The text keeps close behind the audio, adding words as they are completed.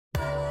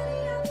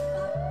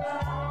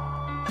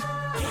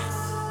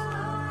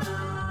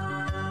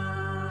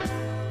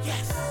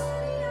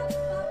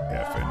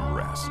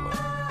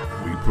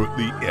put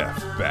the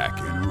F back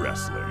in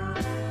wrestling.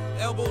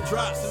 Elbow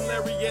drops and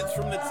lariats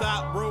from the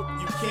top rope.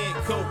 You can't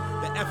cope.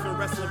 The F'N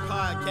Wrasslings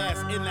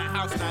podcast in the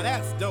house. Now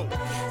that's dope.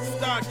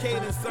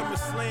 Starcade and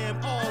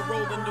SummerSlam all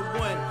rolled into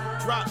one.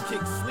 Drop kick,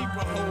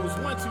 sleeper holes.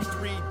 1, 2,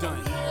 3,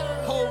 done.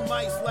 Whole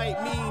mics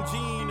like Mean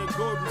Gene or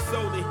Gordon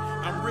Soley.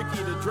 I'm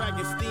Ricky the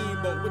Dragon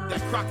Steamboat with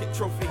that Crockett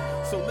trophy.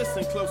 So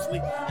listen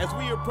closely as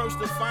we approach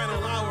the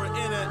final hour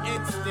in an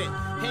instant.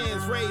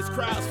 Hands raised,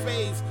 crowds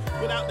phase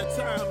without the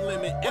time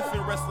limit.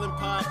 F'N Wrasslings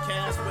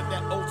podcast with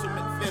that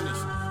ultimate finish.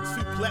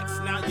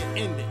 Suplex, now you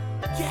end it.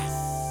 Yes,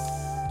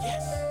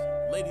 yes.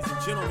 Ladies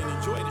and gentlemen,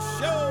 enjoy the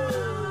show.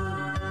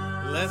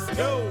 Let's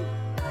go.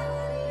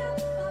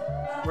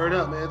 Word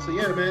up, man. So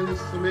yeah, man, there's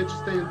some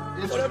interesting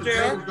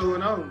things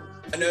going on.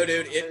 I know,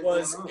 dude. It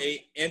was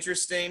a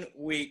interesting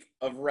week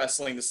of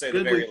wrestling, to say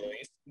the very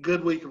least.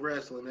 Good week of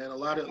wrestling, man. A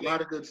lot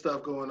of good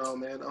stuff going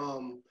on, man.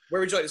 Where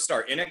would you like to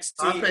start?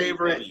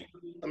 NXT.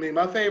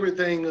 My favorite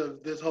thing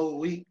of this whole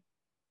week.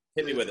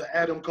 Hit me with it. The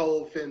Adam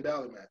Cole Finn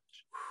Balor match.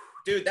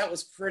 Dude, that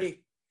was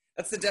pretty.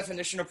 That's the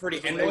definition of pretty.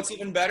 And you know what's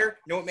even better?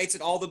 You know what makes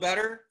it all the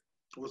better?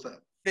 What's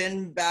that?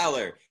 Finn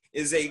Balor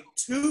is a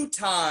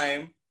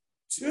two-time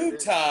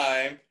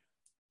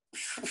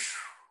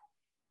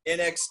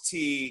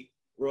NXT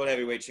World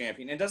Heavyweight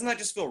Champion. And doesn't that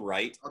just feel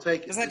right? I'll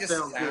take it. Doesn't that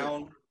just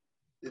sound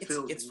good. It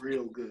feels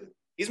real good.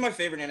 He's my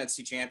favorite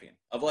NXT champion.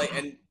 That's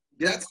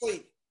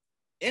like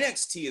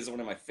NXT is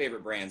one of my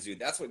favorite brands, dude.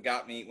 That's what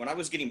got me when I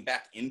was getting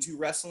back into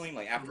wrestling,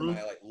 like after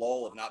my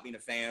lull of not being a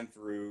fan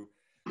through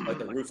like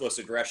the Ruthless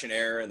Aggression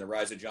era and the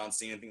rise of John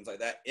Cena and things like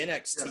that.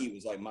 NXT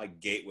was like my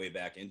gateway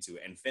back into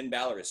it. And Finn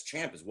Balor as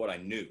champ is what I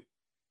knew.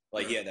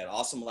 Like he had that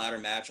awesome ladder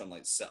match on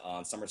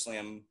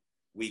SummerSlam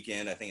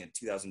weekend, I think in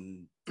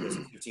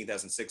 2015,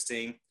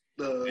 2016.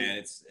 And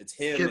it's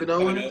him. Kevin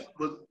Owens?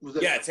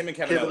 It's him and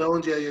Kevin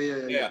Owens.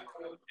 Yeah.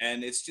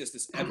 And it's just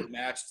this epic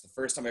match. It's the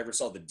first time I ever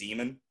saw the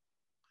Demon.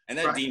 And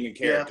that Demon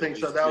character. Yeah, I think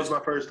so. That was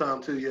my first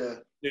time too, yeah.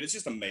 Dude, it's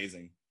just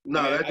amazing.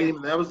 No, that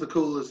Demon, that was the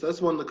coolest.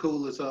 That's one of the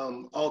coolest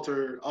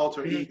alter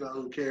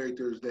ego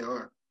characters there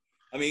are.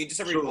 I mean, just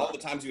all the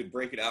times he would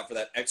break it out for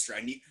that extra.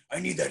 I need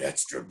that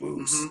extra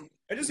boost.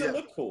 It just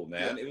looked cool,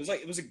 man. Yeah.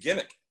 It was a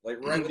gimmick. Like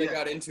right when they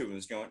got into it, it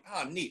was going,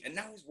 neat. And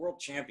now he's world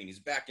champion. He's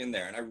back in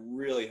there, and I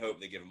really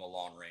hope they give him a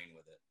long reign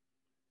with it.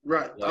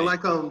 Right. I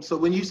like So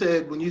when you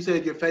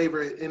said your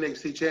favorite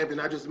NXT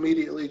champion, I just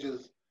immediately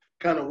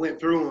kind of went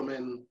through them,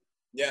 and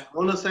I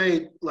want to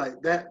say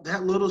like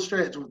that little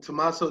stretch with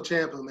Tommaso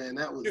Ciampa, man,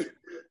 that was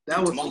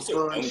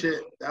some fun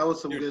shit. That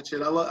was some good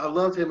shit. I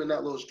loved him in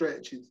that little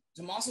stretch.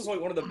 Tommaso's like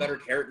one of the better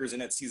characters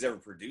NXT's ever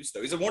produced,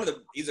 though. He's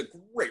a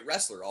great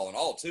wrestler, all in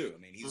all, too. I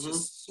mean, he's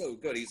just so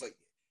good. He's like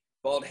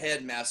bald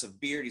head, massive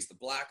beard. He's the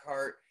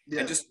Blackheart,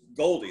 and just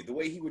Goldie. The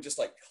way he would just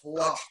like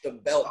clutch the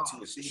belt to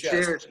his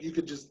chest.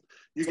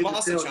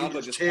 Tommaso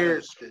Ciampa just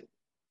cherished it.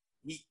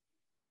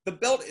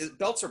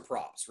 Belts are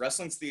props.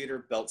 Wrestling's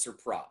theater, belts are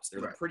props.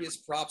 They're the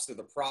prettiest props. They're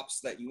the props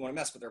that you want to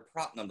mess, but they're a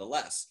prop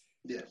nonetheless.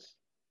 Yes.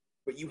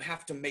 But you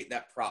have to make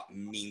that prop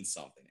mean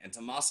something. And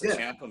Tommaso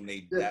Ciampa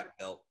made that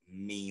belt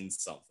mean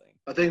something.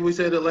 I think we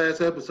said the last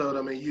episode.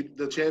 I mean,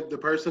 the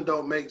person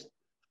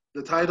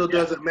the title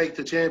doesn't make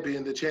the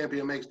champion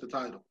makes the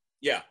title.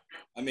 Yeah.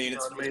 I mean,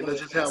 that's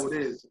just how it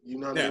is. You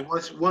know what I mean?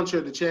 Once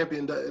you're the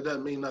champion, it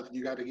doesn't mean nothing.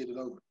 You got to get it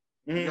over.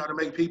 You got to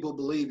make people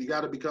believe. You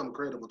got to become a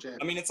credible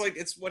champion. I mean,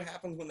 it's what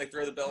happens when they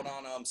throw the belt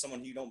on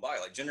someone who you don't buy,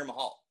 like Jinder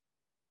Mahal.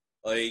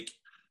 Like,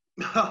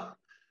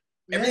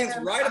 everything's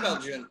right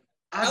about Jinder.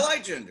 I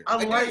like Jinder. I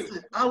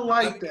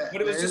like that.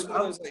 But it was just one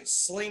of those like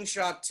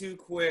slingshot too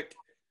quick.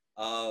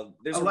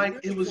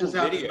 It was just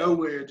out of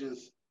nowhere,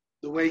 just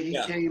the way he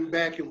came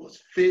back and was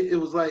fit. It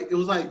was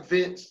like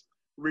Vince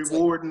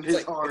rewarding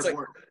his hard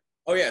work.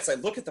 Oh yeah, it's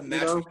like look at the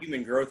natural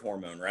human growth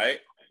hormone, right?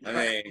 I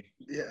mean,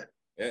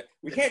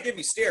 we can't give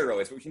you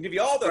steroids, but we can give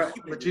you all the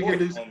human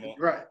growth hormone.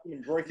 Right.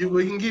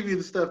 We can give you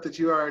the stuff that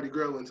you already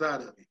grow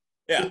inside of you.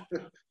 Yeah.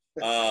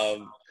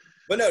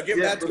 But no,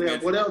 getting back to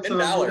it, Finn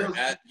Balor.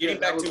 Getting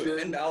back to it,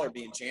 Finn Balor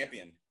being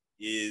champion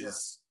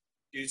is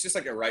it's just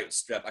like a right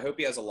step. I hope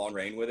he has a long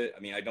reign with it.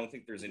 I mean, I don't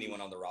think there's anyone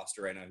on the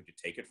roster right now who could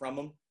take it from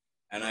him,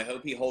 and I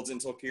hope he holds it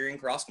until Karrion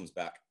Kross comes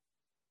back.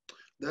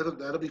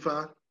 That'll be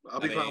fine. I'll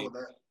be fine with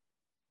that.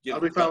 I'll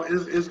be fine.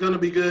 It's going to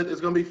be good.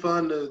 It's going to be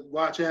fun to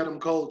watch Adam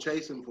Cole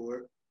chase him for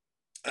it.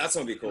 That's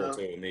going to be cool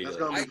too. Immediately. That's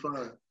going to be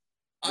fun.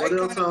 I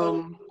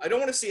don't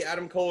want to see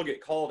Adam Cole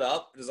get called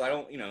up because I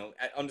don't,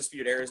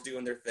 Undisputed Era is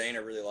doing their thing. I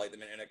really like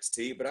them in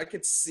NXT, but I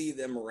could see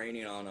them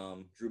raining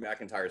on Drew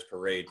McIntyre's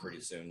parade pretty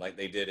soon, like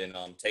they did in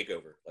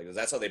TakeOver. Like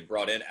that's how they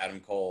brought in Adam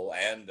Cole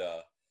and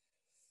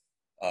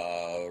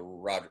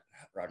Roger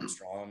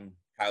Strong,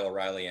 Kyle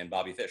O'Reilly, and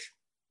Bobby Fish.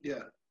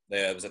 Yeah,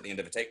 it was at the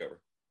end of a TakeOver,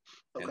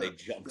 and they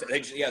jumped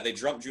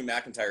Drew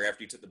McIntyre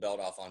after he took the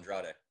belt off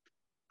Andrade.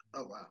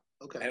 Oh wow.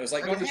 Okay. And it was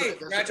like, hey,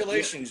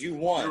 congratulations, you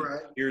won.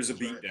 Right. Here's a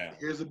beatdown.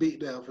 Here's a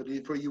beatdown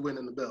for you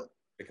winning the belt.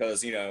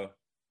 Because,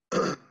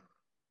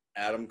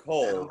 Adam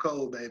Cole. Adam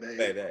Cole, baby.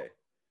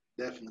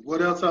 Definitely.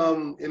 What else?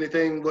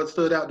 What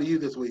stood out to you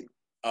this week?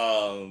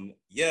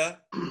 Yeah,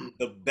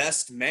 the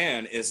best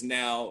man is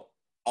now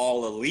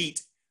all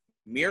elite.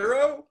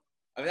 Miro?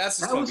 I mean, that's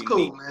just that was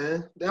cool,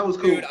 man. That was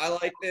cool. Dude, I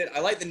liked it. I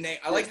like the name.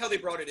 I like how they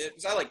brought it in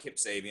because I like Kip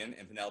Sabian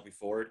and Penelope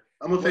Ford.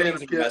 I'm a fan of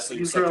Kip.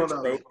 He's grown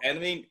up. And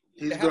I mean,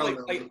 he's grown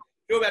up.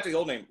 Go back to the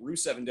old name,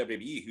 Rusev in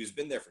WWE, who's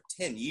been there for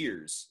 10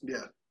 years.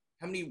 Yeah.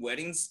 How many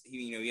weddings?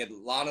 He had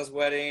Lana's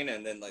wedding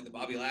and then like the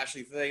Bobby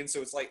Lashley thing.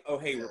 So it's like, oh,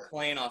 hey, we're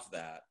playing off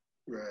that.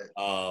 Right.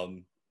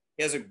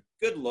 He has a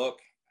good look.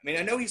 I mean,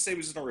 I know he said he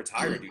was going to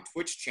retire and do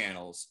Twitch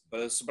channels,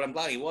 but I'm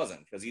glad he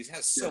wasn't because he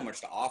has so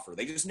much to offer.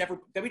 They just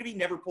WWE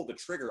never pulled the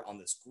trigger on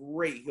this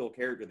great heel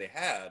character they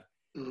had.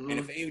 And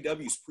if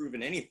AEW's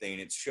proven anything,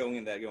 it's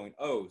showing that going,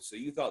 oh, so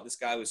you thought this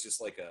guy was just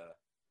like a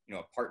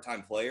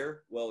part-time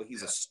player? Well,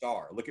 he's a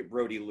star. Look at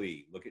Brody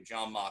Lee. Look at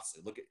John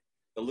Moxley. Look at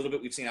the little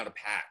bit we've seen out of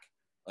Pac.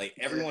 Like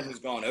everyone who's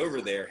gone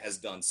over there has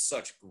done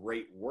such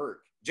great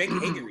work. Jake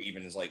Hager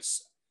even is like,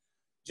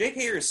 Jake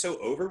Hager is so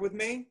over with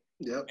me.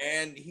 Yep.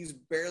 And he's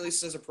barely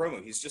says a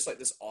promo. He's just like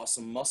this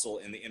awesome muscle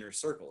in the inner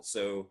circle.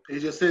 So he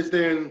just sits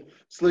there and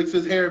slicks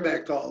his hair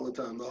back all the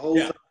time, the whole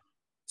time.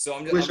 So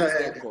I'm just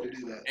had him to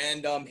do that.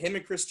 And him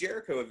and Chris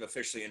Jericho have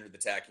officially entered the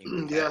tag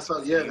team. That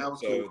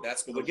was cool.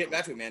 That's cool. We'll get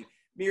back to it, man.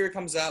 Mira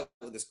comes out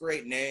with this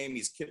great name.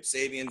 He's Kip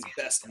Sabian's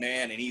best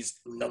man, and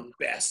he's the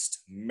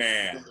best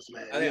man.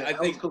 I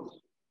think cool.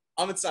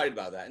 I'm excited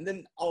about that. And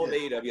then all of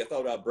AEW, I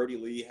thought Brody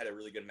Lee had a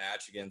really good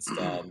match against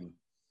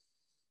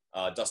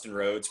Dustin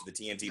Rhodes for the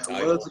TNT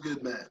title. That was a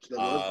good match.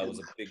 I was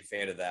a big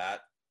fan of that.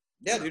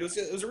 Yeah, dude,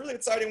 it was a really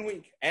exciting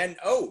week. And,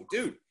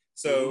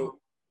 so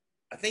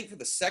I think for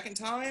the second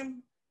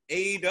time,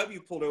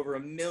 AEW pulled over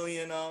 1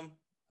 million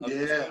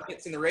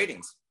hits in the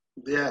ratings.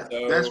 Yeah,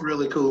 so, that's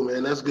really cool,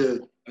 man. That's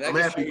good. I'm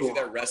happy for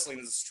that wrestling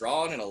is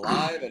strong and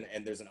alive,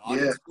 and there's an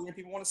audience and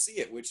people want to see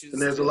it, which is.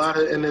 And there's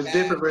there's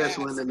different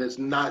wrestling, and it's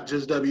not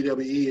just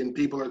WWE, and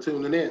people are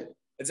tuning in.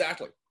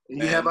 Exactly. And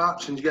you have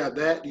options. You got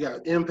that. You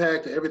got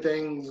Impact.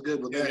 Everything's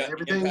good with that.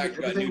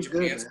 Everything's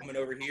good. Japan's coming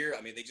over here.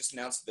 I mean, they just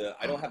announced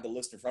I don't have the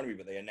list in front of me,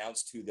 but they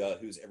announced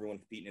who's everyone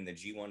competing in the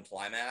G1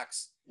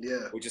 Climax.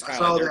 Yeah, which is I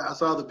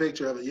saw the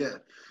picture of it. Yeah,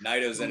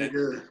 Naito's in it.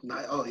 Good.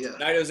 Oh yeah,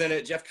 Naito's in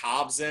it. Jeff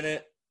Cobb's in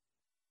it.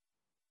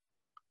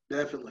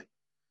 Definitely.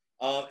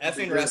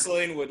 F'N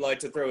Wrasslings would like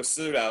to throw a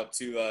salute out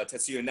to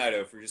Tetsuya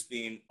Naito for just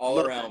being all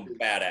around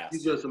badass.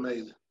 He's just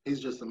amazing.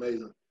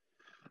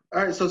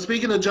 All right, so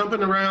speaking of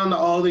jumping around to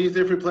all these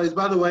different places,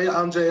 by the way,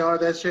 I'm JR,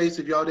 that's Chase.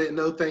 If y'all didn't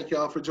know, thank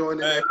y'all for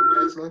joining F'N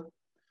Wrasslings.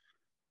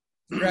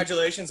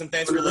 Congratulations, and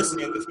thanks for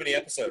listening to this many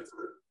episodes.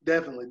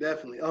 Definitely.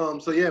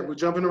 So yeah, we're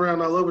jumping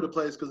around all over the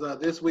place because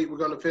this week we're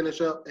going to finish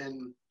up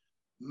and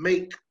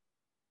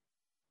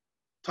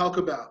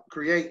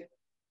create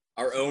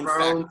our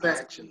own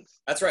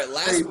factions. That's right.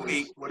 Last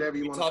week,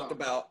 we talked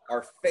about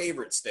our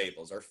favorite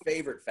stables, our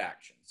favorite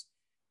factions.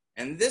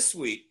 And this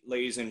week,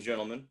 ladies and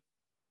gentlemen,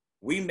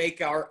 we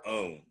make our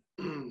own.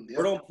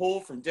 We're going to pull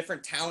from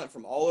different talent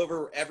from all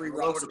over every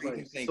roster we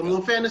can think of. A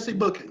little fantasy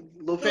booking.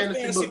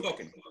 Fantasy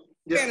booking.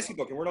 Yeah. Fantasy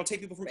booking. We're going to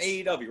take people from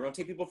AEW. We're going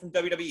to take people from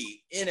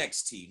WWE,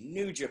 NXT,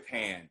 New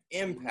Japan,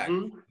 Impact,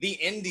 the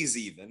Indies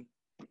even.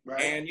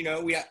 Right. And,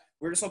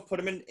 we're just going to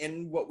put them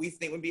in what we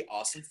think would be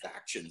awesome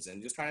factions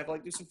and just kind of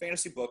like do some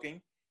fantasy booking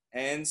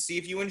and see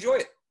if you enjoy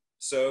it.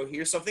 So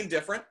here's something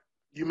different.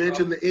 You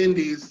mentioned the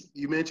Indies.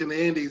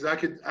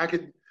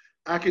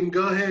 I can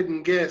go ahead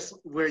and guess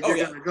where you're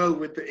going to go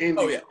with the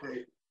Indies.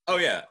 Oh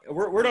yeah.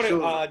 We're going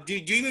to. Do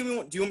you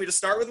want me to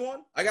start with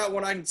one? I got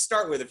one I can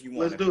start with if you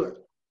want. Let's do it.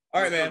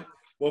 All right, man.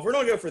 Well, if we're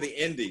going to go for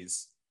the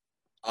Indies,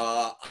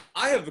 I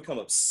have become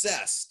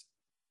obsessed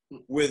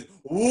with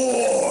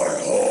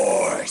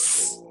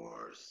Warhorse.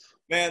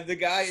 Man, the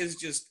guy is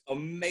just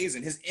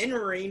amazing. His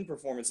in-ring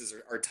performances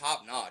are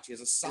top notch. He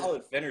has a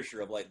solid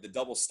finisher of like the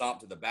double stomp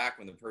to the back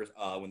when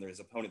his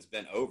opponent's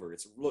bent over.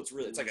 It's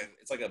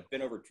like a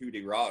bent over coup de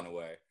grace in a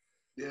way.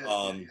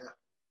 But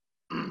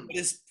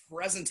his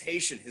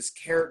presentation, his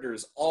character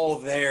is all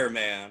there,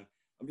 man.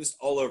 I'm just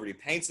all over it. He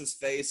paints his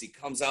face. He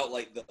comes out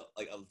like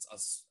a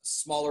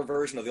smaller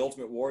version of the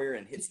Ultimate Warrior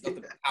and hits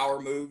the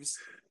power moves.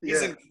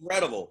 He's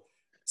incredible.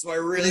 So I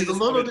really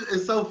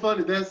it's so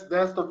funny. That's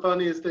the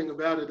funniest thing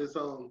about it is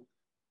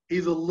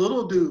he's a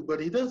little dude, but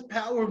he does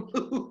power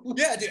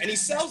moves. Yeah, dude, and he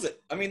sells it.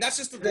 I mean, that's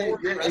just the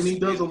and he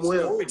does them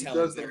well.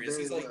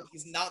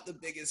 He's not the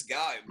biggest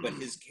guy, but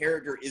his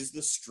character is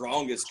the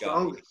strongest guy.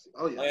 Oh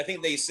yeah. Like, I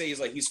think they say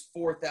he's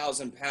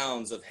 4,000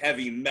 pounds of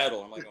heavy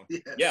metal. I'm like,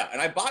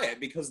 and I buy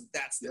it because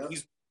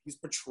he's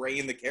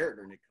portraying the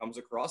character and it comes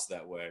across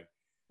that way.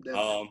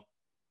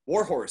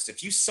 Warhorse,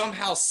 if you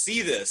somehow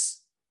see this,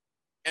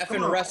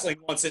 F'N Wrasslings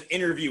wants an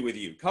interview with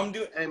you. Come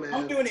do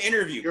an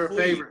interview. You're a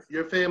favorite.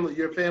 You're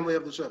family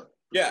of the show.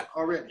 Yeah.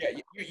 Already. Yeah.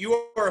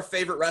 You are a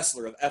favorite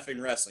wrestler of F'N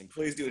Wrasslings.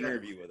 Please do an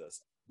interview with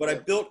us. But I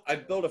built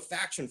a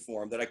faction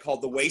for him that I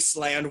called the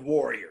Wasteland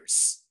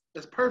Warriors.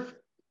 That's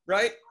perfect.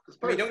 Right?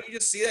 I mean, don't you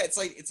just see that? It's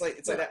like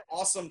that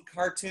awesome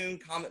cartoon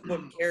comic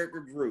book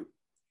character group.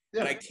 Yeah.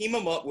 And I team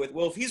him up with,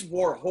 if he's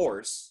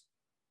Warhorse,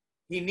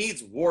 he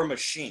needs War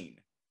Machine.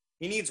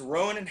 He needs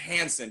Rowan and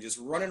Hanson just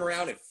running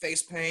around in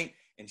face paint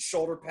and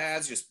shoulder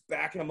pads, just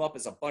backing him up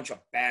as a bunch of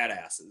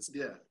badasses.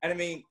 Yeah. And I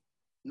mean,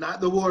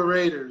 not the War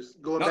Raiders.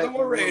 Not the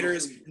War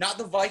Raiders. Not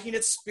the Viking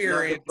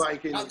experience.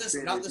 Not this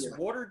yeah.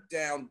 watered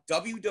down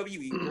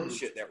WWE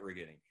bullshit that we're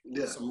getting.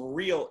 Yeah. Some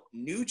real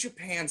New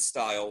Japan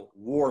style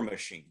War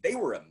Machine. They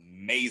were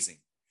amazing.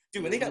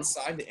 Dude, when they got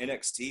signed to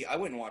NXT, I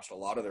went and watched a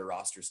lot of their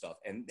roster stuff,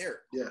 and they're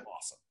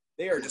awesome.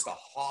 They are just a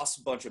hoss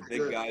bunch of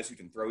big guys who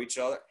can throw each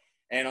other.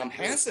 And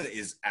Hanson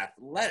is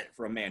athletic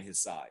for a man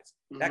his size.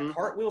 That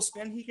cartwheel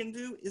spin he can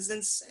do is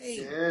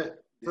insane. Yeah.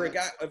 For a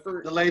guy,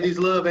 the ladies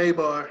love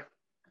A-Bar.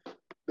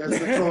 That's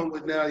the tone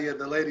with now. Yeah,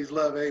 the ladies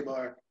love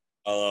A-Bar.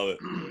 I love it.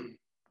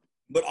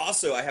 But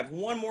also, I have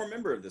one more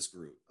member of this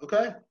group.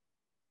 Okay.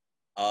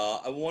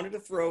 I wanted to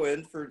throw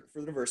in for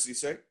the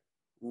diversity's sake,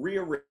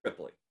 Rhea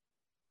Ripley.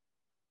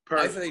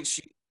 Perfect. I think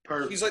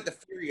she's like the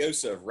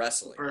Furiosa of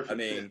wrestling. Perfect. I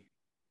mean,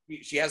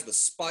 she has the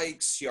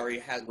spikes. She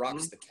already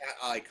rocks the cat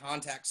eye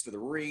contacts to the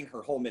ring.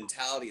 Her whole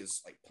mentality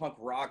is like punk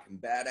rock and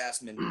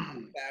badass.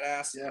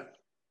 Badass. Yeah.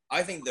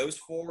 I think those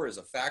four as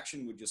a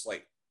faction would just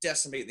like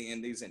decimate the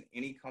indies, and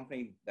any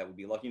company that would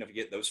be lucky enough to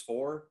get those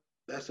four.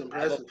 That's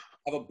impressive.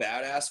 Have a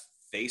badass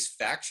face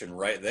faction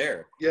right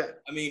there. Yeah.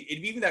 I mean,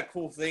 it'd be even that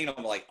cool thing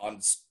on like on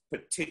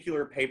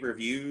particular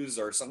pay-per-views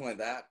or something like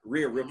that.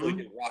 Rhea Ripley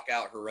could rock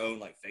out her own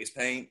like face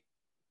paint.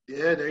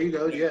 Yeah, there you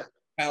go. Yeah.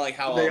 Kind of like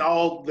how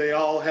they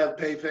all have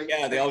pay paint.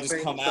 Yeah, they all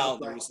just come out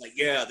and they're just like,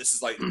 yeah, this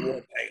is like war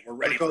paint. We're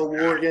ready for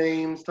war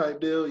games type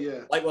deal.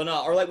 Yeah. Like when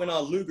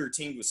Luger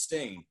teamed with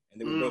Sting and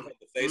they would both have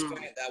the face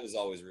paint. That was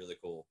always really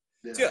cool.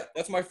 Yeah. So, yeah,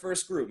 that's my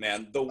first group,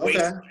 man. The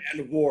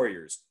Wasteland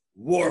Warriors.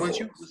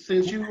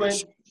 Since you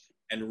went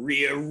and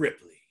Rhea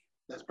Ripley.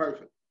 That's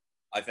perfect.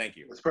 I thank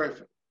you. That's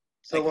perfect.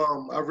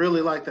 So I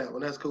really like that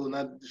one. That's cool.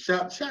 Now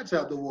shouts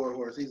out to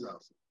Warhorse. He's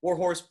awesome.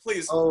 Warhorse,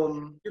 please.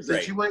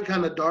 Since you went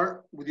kind of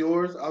dark with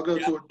yours, I'll go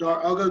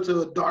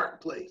to a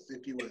dark place,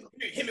 if you will.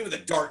 Hit me with a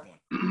dark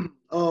one.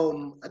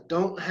 I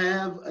don't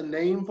have a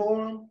name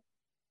for him.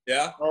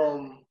 Yeah.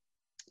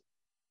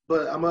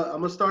 But I'm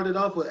gonna start it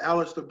off with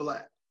Aleister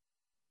Black.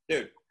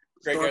 Dude,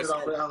 great guy. Start it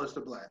off with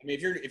Aleister Black. I mean,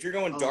 if you're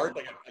going dark,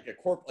 like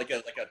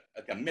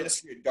a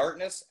Ministry of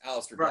Darkness,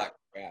 Aleister Black.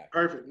 Guy.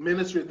 Perfect.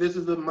 Ministry. This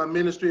is my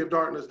Ministry of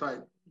Darkness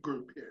type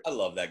group here. I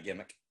love that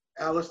gimmick.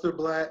 Aleister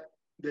Black,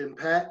 then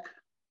Pac.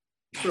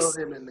 Throw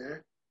him in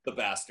there. The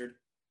bastard.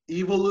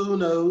 Evil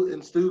Uno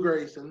and Stu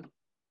Grayson.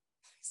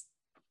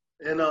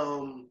 And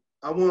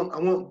I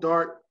want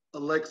dark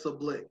Alexa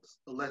Bliss.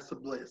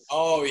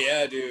 Oh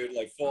yeah, dude!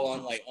 Like full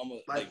on, like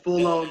almost like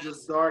full on,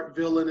 just dark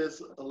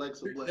villainous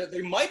Alexa Bliss.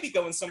 They might be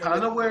going somewhere.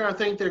 Kind of where I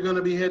think they're going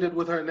to be headed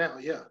with her now.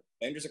 Yeah.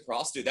 Fingers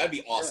across, dude. That'd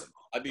be awesome.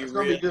 Yeah. I'd be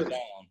really down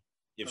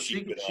if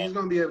she's going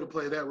to be able to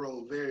play that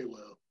role very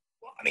well.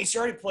 Well, I mean, she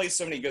already plays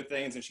so many good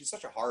things, and she's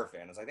such a horror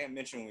fan. As I think I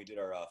mentioned when we did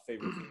our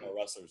favorite female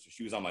wrestlers,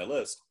 she was on my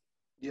list.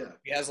 Yeah.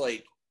 She has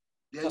like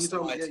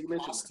customized you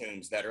mentioned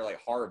costumes that are like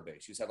horror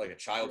based. She's had like a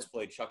Child's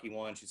Play Chucky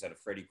one. She's had a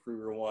Freddy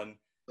Krueger one.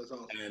 That's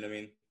awesome. And I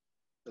mean,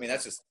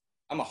 that's just,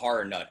 I'm a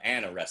horror nut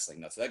and a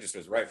wrestling nut, so that just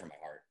goes right from my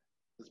heart.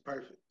 That's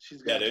perfect.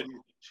 She's got dude.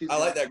 I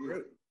like that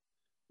group.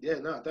 Yeah,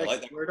 no, thank you.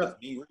 That word up.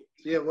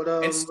 Yeah,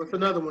 what's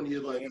another one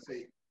you'd like to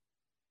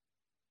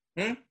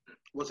see?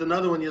 What's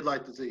another one you'd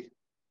like to see?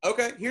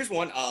 Okay, here's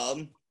one.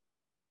 I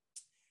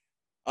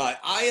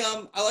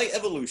like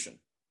Evolution.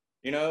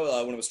 You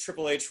know, when it was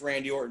Triple H,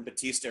 Randy Orton,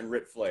 Batista, and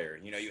Ric Flair.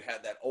 You know, you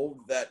had that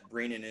old vet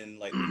bringing in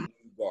like the new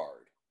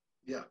guard.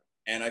 Yeah.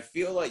 And I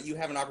feel like you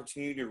have an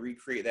opportunity to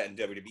recreate that in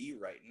WWE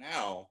right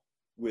now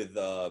with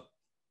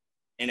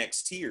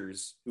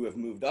NXTers who have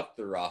moved up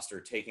the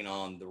roster, taking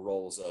on the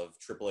roles of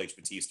Triple H,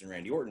 Batista, and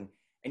Randy Orton.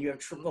 And you have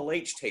Triple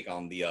H take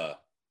on the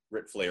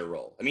Ric Flair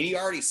role. I mean, he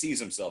already sees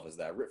himself as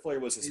that. Ric Flair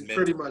was his mentor,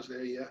 pretty much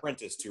there, yeah.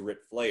 Apprentice to Ric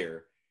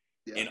Flair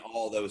in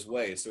all those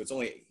ways. So it's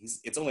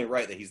only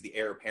right that he's the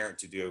heir apparent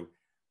to do,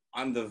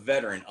 I'm the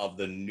veteran of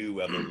the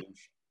new Evolution.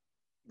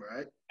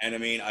 Right. And I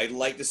mean, I'd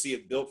like to see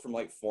it built from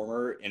like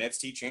former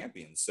NXT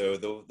champions. So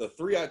the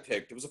three I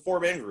picked, it was a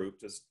 4-man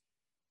group. Just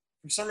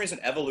for some reason,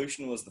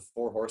 Evolution was the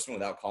 4 Horsemen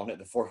without calling it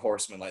the 4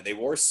 Horsemen. Like they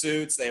wore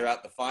suits, they were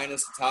out the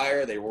finest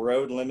attire, they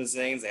rode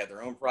limousines, they had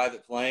their own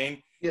private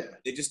plane. Yeah.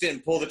 They just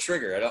didn't pull the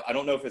trigger. I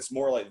don't know if it's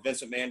more like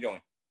Vince McMahon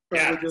going,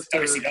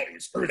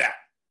 WCW, screw that.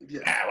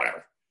 Yeah.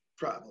 Whatever.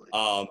 Probably.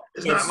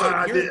 It's not my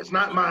idea. It's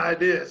not my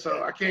idea,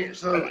 so I can't.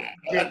 So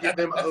can't give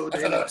them a ode.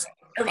 Never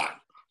mind.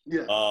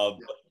 Yeah.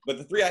 But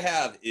the 3 I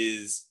have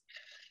is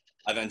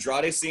I have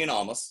Andrade Cien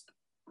Almas,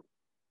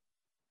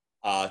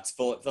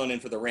 filling in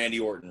for the Randy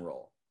Orton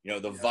role. You know,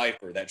 the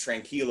Viper, that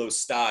Tranquilo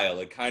style,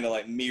 it kind of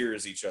like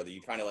mirrors each other.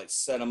 You kind of like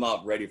set him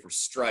up ready for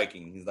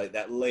striking. He's like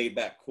that laid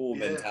back, cool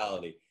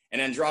mentality. And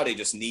Andrade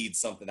just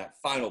needs something, that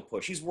final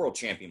push. He's world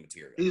champion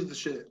material. He's the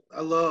shit. I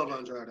love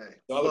Andrade.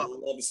 So I would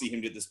love to see him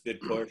get this big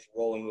push,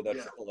 rolling with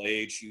that Triple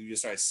H. You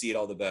just try to see it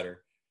all the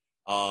better.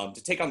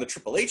 To take on the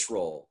Triple H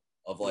role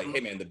of like, hey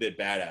man, the big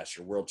badass,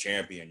 you're world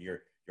champion,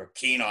 you're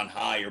keen on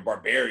high, you're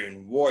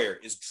barbarian warrior,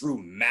 is Drew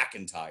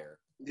McIntyre.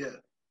 Yeah.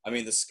 I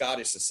mean, the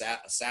Scottish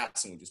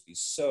assassin would just be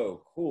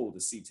so cool to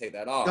see take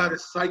that on.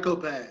 Scottish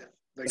psychopath.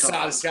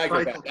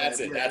 Psychopath. That's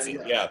it.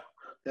 Yeah.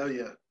 Hell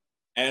yeah.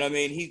 And I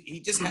mean, he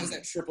just has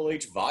that Triple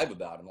H vibe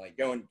about him, like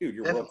going, dude,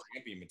 you're world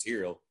champion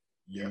material.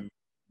 You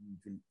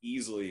can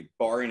easily,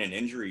 barring an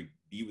injury,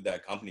 be with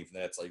that company for the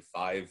next like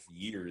 5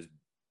 years,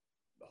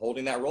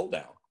 holding that role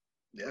down.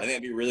 Yeah. I think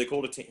it'd be really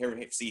cool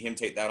to see him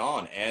take that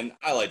on. And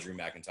I like Drew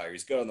McIntyre.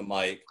 He's good on the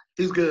mic.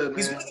 He's good, man.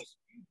 He's one of those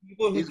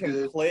people who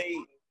can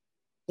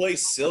play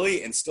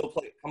silly and still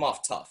come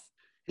off tough.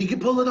 He can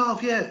pull it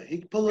off, yeah. He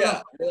can pull it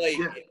off.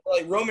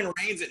 Like Roman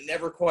Reigns, it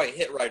never quite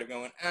hit right of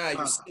going,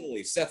 you're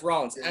silly. Seth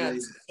Rollins, you're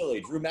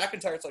silly. Drew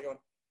McIntyre, it's like going,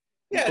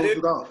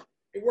 dude,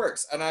 it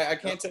works. And I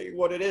can't tell you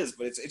what it is,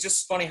 but it's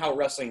just funny how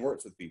wrestling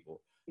works with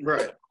people.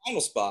 Right. The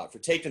final spot for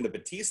taking the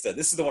Batista,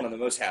 this is the one I'm the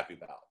most happy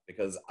about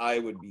because I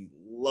would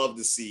love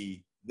to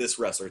see this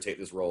wrestler take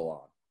this role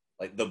on.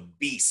 Like the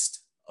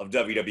beast of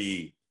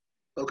WWE.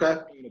 Okay.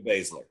 Shayna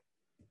Baszler.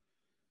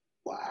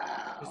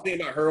 Wow. Just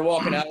thinking about her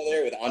walking out of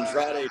there with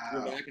Andrade,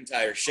 Drew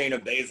McIntyre,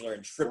 Shayna Baszler,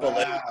 and Triple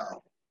H.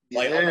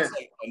 Like almost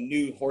like a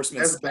new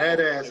Horseman. That's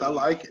badass. I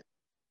like it.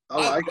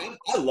 I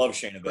love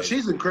Shayna Baszler.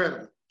 She's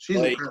incredible. She's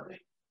incredible.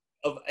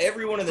 Of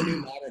every one of the new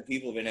modern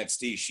people of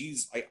NXT,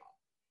 she's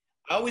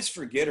I always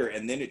forget her,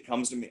 and then it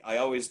comes to me. It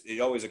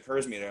always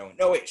occurs to me that I went,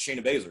 no wait,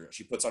 Shayna Baszler.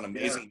 She puts on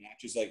amazing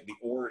matches, like the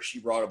aura she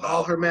brought about.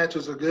 All her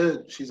matches are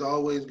good. She's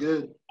always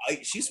good.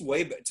 She's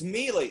way better. To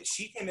me, like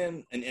she came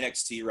in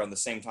NXT around the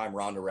same time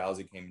Ronda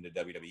Rousey came into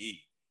WWE,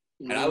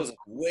 and I was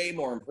way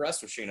more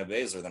impressed with Shayna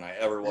Baszler than I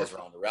ever was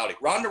Ronda Rousey.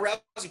 Ronda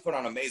Rousey put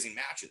on amazing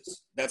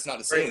matches. That's not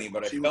to say anything,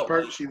 but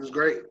she was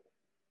great.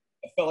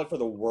 I felt like for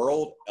the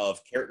world of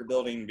character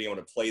building, being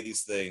able to play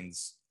these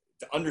things,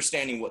 to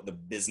understanding what the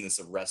business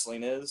of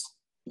wrestling is.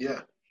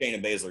 Yeah.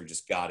 Shayna Baszler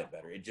just got it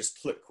better. It just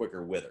clicked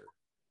quicker with her.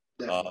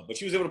 But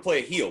she was able to play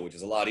a heel, which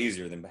is a lot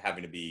easier than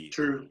having to be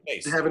a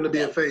face. Having to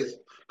be a face.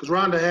 Because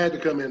Ronda had to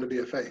come in to be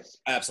a face.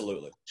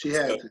 Absolutely. She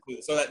had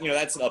to. So that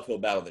that's an uphill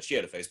battle that she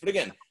had to face. But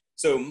again,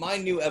 so my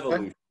new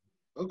evolution.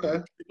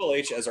 Okay. Triple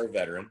H as our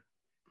veteran,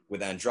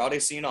 with Andrade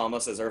Cien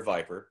Almas as our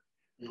Viper,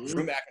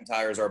 Drew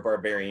McIntyre as our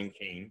Barbarian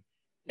King,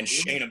 and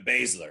Shayna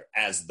Baszler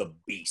as the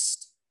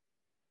Beast.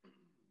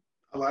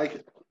 I like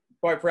it.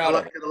 Quite proud of it.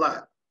 I like it a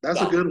lot.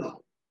 That's a good one.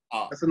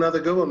 That's another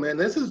good one, man.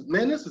 This is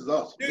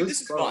awesome. Dude,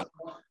 this is fun.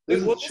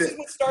 This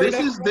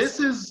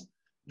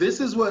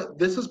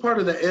is part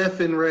of the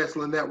F'N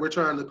Wrasslings that we're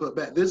trying to put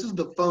back. This is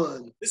the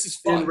fun. This is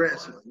fun in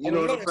wrestling. You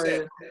know what I'm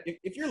saying?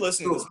 If you're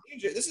listening to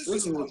this is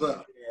just what's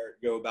up.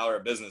 Go about our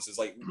business. Is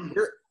like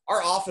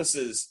our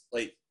offices,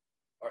 like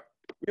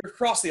we're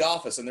across the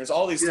office, and there's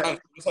all these times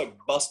just like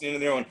busting in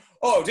there and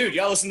oh, dude,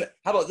 y'all listen to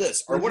how about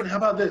this? Or what? How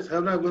about this? What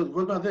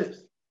about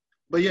this?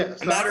 But yeah,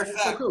 as a matter of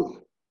fact, cool.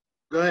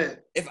 Go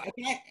ahead.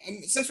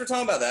 Since we're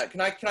talking about that,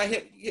 can I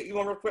hit you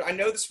one real quick? I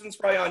know this one's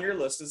probably on your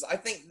list. I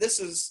think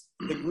this is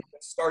the group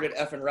that started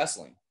F'N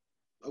Wrasslings.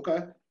 Okay.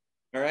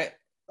 All right.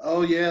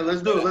 Oh yeah,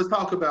 let's do it. Let's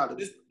talk about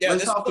it.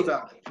 Let's talk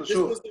about it for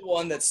sure. This was the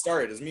one that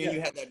started. As me and you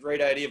had that great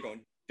idea of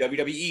going,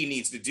 WWE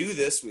needs to do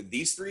this with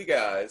these three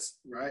guys,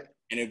 right?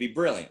 And it'd be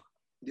brilliant.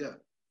 Yeah.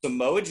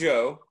 Samoa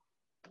Joe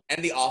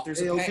and the authors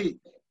of Pain.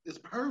 It's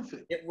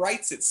perfect. It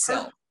writes itself.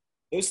 Perfect.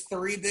 Those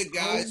three big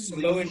guys,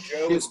 Samoa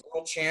Joe is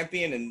world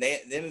champion, and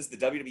then as the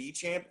WWE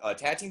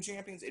tag team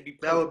champions, it'd be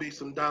perfect. That would be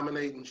some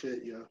dominating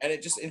shit, yeah. And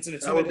it just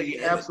that would be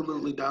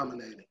absolutely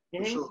dominating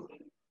for sure.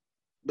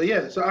 But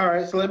yeah, so all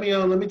right, so let me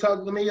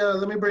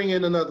bring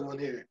in another one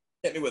here.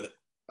 Hit me with it.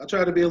 I'll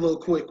try to be a little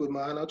quick with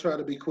mine. I'll try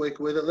to be quick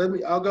with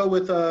it. I'll go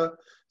with so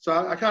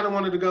I kind of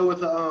wanted to go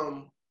with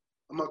I'm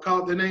gonna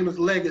call it, the name is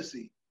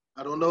Legacy.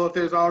 I don't know if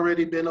there's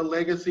already been a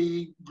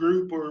Legacy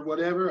group or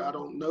whatever. I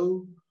don't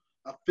know.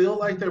 I feel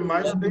like there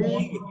might have been.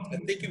 I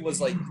think it was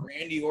like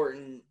Randy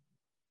Orton,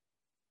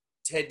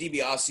 Ted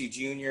DiBiase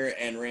Jr.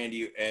 and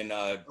Randy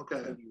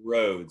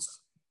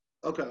Rhodes.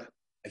 Okay.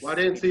 Well, I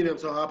didn't see them,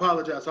 so I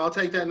apologize. So I'll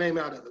take that name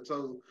out of it.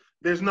 So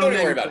there's no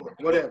name for it.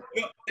 Whatever.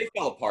 They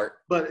fell apart.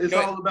 But it's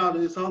all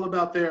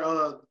about their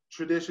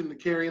tradition,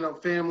 carrying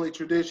on family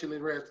tradition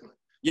in wrestling.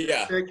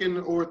 Yeah. Second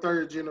or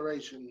third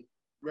generation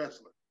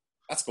wrestling.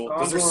 That's cool. So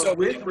I'm going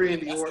with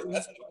Randy Orton.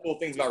 That's one of the cool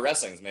things about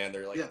wrestlings, man.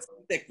 They're like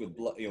thick with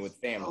blood, with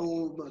family.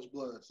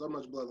 So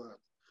much bloodline.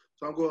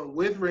 So I'm going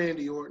with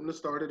Randy Orton to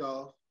start it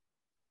off.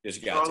 Yes,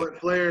 you got Charlotte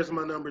Flair is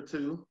my number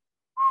 2.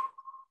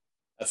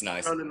 That's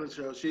nice. Running the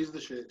show. She's the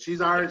shit. She's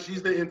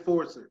the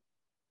enforcer.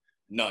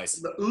 Nice.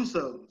 The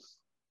Usos.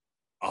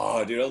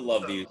 Oh, dude, I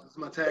love these.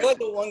 They're like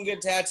the one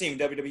good tag team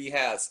WWE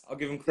has. I'll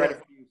give them credit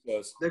for the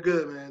Usos. They're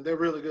good, man. They're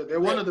really good.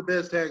 They're one of the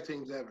best tag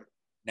teams ever.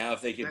 Now,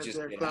 if they could just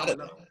get out of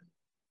there.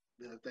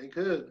 Yeah, they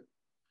could.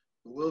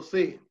 We'll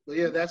see. But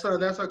yeah, that's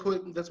my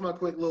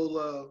quick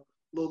little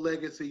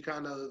legacy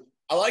kind of.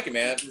 I like it,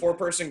 man.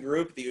 4-person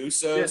group, the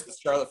Usos, the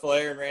Charlotte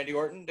Flair, and Randy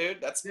Orton, dude.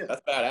 That's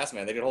badass,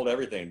 man. They could hold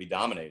everything and be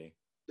dominating.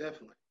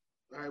 Definitely.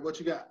 All right, what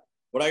you got?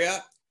 What I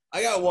got?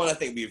 I got one I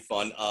think would be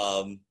fun.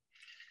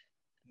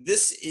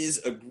 This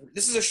is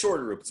a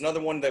shorter group. It's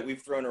another one that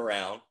we've thrown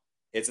around.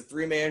 It's a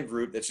 3-man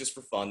group that's just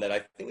for fun that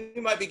I think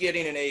we might be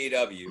getting in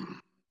AEW.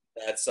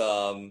 That's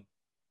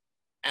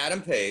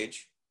Adam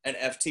Page and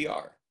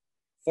FTR,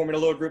 forming a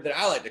little group that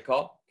I like to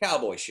call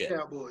Cowboy Shit.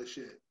 Cowboy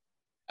Shit.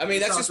 I mean,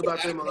 that's just what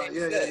Adam Page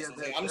says.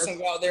 Like, I'm just going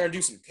to go out there and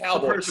do some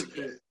cowboy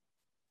shit.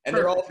 And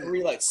they're all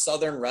 3 like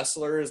Southern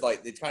wrestlers.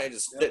 Like they kind of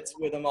just fits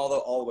with them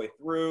all the way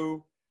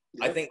through.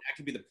 Yep. I think that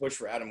could be the push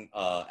for Adam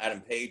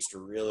Page to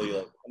really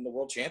like become the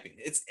world champion.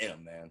 It's in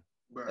him, man.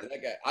 Right.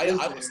 That guy,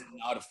 I was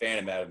not a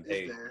fan of Adam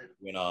Page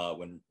when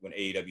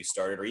AEW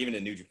started, or even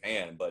in New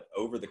Japan. But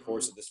over the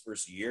course of this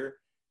first year,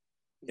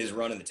 his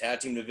run in the tag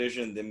team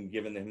division, them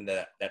giving him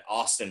that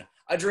Austin,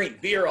 I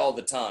drink beer all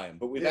the time.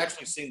 But we've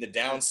actually seen the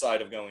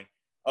downside of going,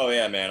 oh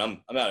yeah, man,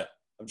 I'm out.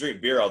 I'm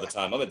drinking beer all the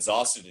time. I'm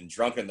exhausted and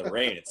drunk in the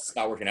rain. It's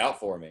not working out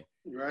for me.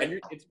 Right.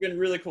 And it's been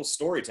really cool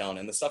storytelling,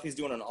 and the stuff he's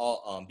doing on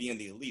all Being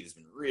the Elite has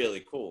been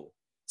really cool.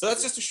 So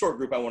that's just a short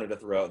group I wanted to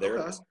throw out there.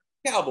 Okay.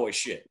 Cowboy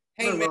Shit.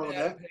 Hangman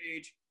Adam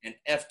Page and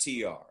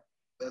FTR.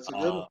 That's a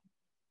good one.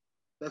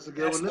 That's a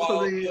good one. This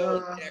will be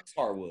Dax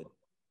Harwood.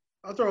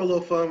 I'll throw a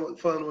little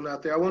fun one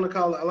out there.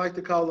 I like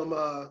to call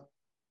them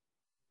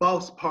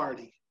Boss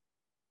Party.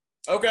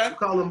 Okay. I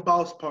call them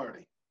Boss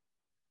Party.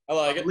 I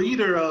like it. The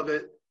leader of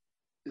it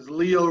is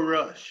Leo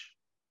Rush.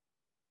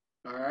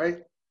 All right?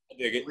 I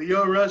dig it.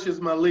 Leo Rush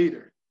is my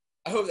leader.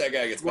 I hope that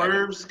guy gets back.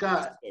 Swerve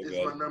Scott is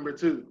my number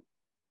 2.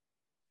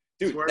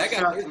 Dude, Swerve that guy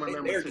Scott is my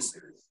number 2.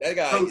 That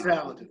guy so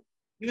talented.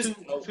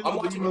 I'm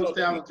watching the most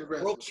talented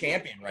world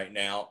champion right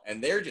now,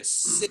 and they're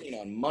just sitting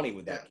on money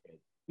with that kid.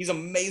 He's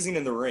amazing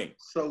in the ring.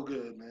 So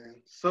good, man.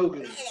 So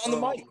good. On the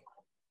mic.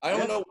 I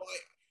don't know why.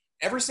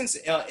 Ever since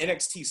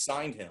NXT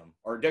signed him,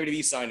 or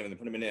WWE signed him and they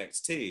put him in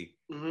NXT,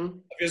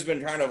 I've just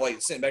been kind of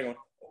like sitting back going,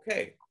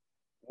 okay,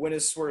 when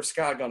is Swerve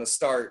Scott going to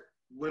start?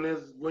 When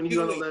you going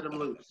to let him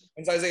loose?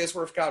 When's Isaiah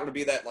Swerve Scott going to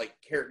be that like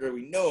character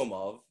we know him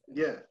of?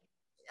 Yeah.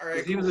 All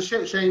right. He was the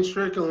shit. Shane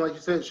Strickland, like you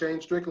said, Shane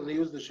Strickland, he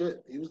was the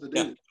shit. He was the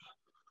dude.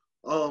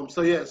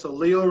 Yeah. So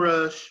Leo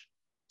Rush,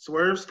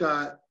 Swerve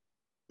Scott,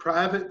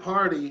 Private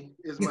Party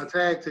is my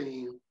tag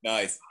team.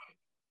 Nice.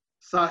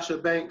 Sasha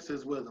Banks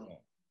is with him.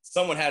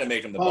 Someone had to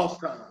make him the boss.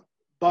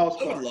 Boss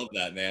I would love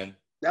that, man.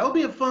 That would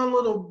be a fun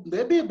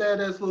that'd be a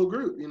badass little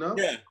group, you know?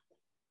 Yeah.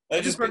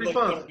 That'd just be pretty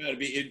fun.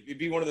 It'd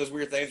be one of those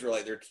weird things where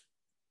like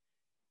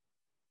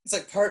it's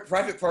like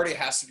Private Party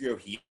has to go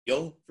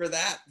heel for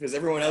that because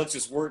everyone else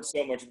just works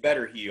so much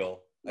better heel,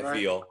 I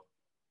feel.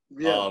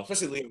 Yeah.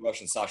 Especially Leo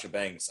Rush and Sasha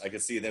Banks. I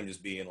could see them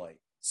just being like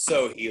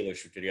so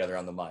heelish together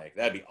on the mic.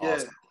 That'd be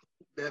awesome.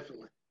 Yeah,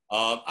 definitely.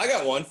 I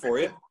got one for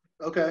you.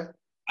 Okay.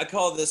 I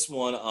call this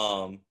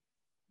one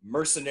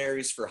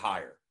Mercenaries for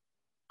Hire.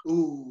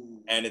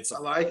 Ooh. And I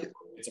like it.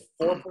 It's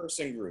a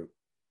 4-person group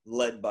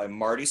led by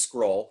Marty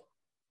Scurll.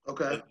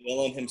 Okay. The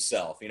villain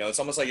himself. You know, it's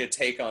almost like a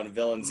take on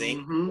Villains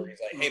Inc. Where he's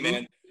like, hey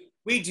man,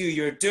 we do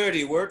your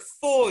dirty work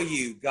for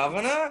you,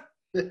 Governor.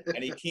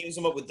 And he teams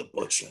him up with the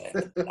Butcher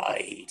and the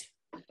Blade.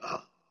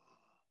 Oh,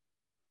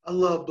 I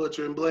love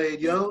Butcher and Blade,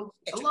 yo.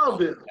 I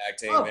love it. Tag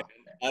team, man.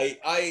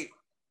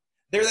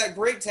 They're that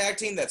great tag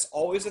team that's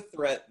always a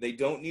threat. They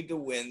don't need to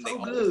win. They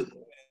always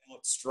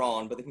look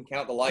strong, but they can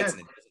count the lights,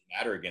 and it doesn't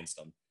matter against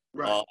them.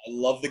 Right. I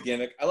love the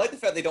gimmick. I like the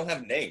fact they don't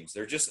have names.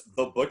 They're just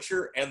the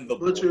Butcher and the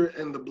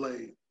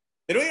Blade.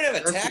 They don't even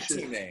have a tag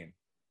team name.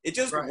 It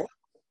just works.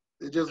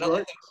 It just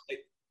works.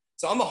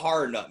 So I'm a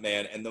hard nut,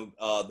 man, and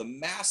the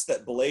mask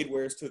that Blade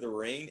wears to the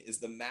ring is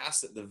the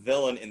mask that the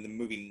villain in the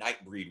movie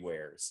Nightbreed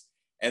wears.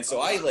 And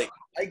so I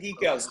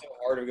geek out so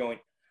hard of going,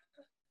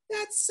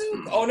 that's so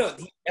cool. Oh no,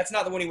 that's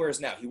not the one he wears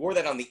now. He wore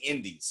that on the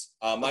Indies.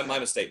 My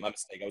mistake. I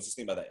was just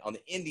thinking about that. On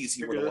the Indies,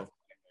 he wore the one.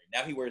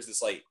 Now he wears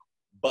this like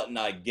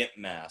button-eye gimp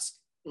mask.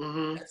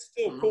 That's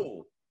still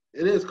cool.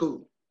 It is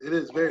cool. It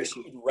is very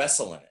cool. He would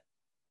wrestle in it.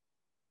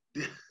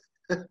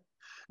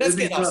 That's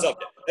getting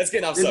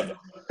off subject.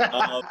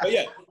 But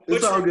yeah,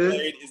 Butcher and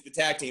Blade is the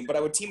tag team, but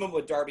I would team him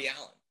with Darby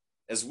Allin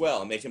as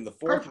well and make him the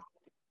 4th.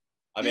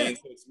 I mean,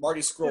 so it's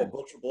Marty Scurll,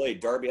 Butcher Blade,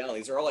 Darby Allin.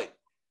 These are all like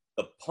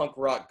the punk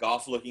rock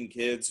goth-looking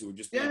kids who would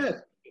just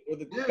or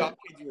the goth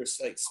kids who were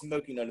like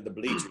smoking under the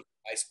bleachers in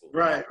high school.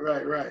 Right.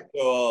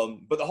 So,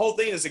 but the whole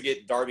thing is to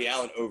get Darby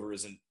Allin over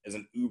as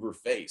an uber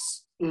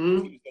face. He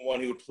was the one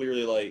who would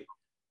clearly like,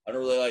 I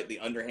don't really like the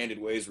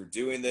underhanded ways we're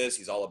doing this.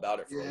 He's all about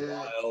it for a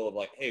while of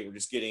like, hey, we're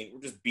just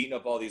beating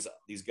up all these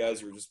guys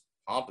who are just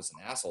pompous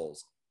and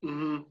assholes.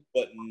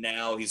 But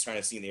now he's trying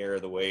to see in the error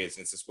of the ways,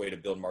 and it's this way to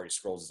build Marty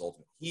Scurll as his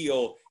ultimate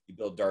heel. You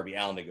build Darby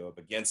Allin to go up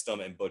against him,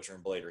 and Butcher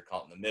and Blade are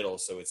caught in the middle.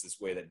 So it's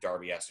this way that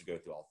Darby has to go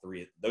through all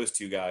three of those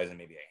two guys and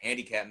maybe a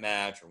handicap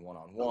match or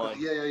one-on-one.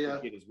 To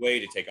get his way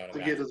to take on him. To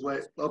get his way.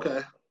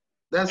 Okay.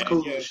 That's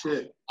cool as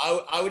shit.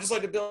 I would just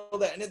like to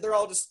build that, and they're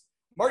all just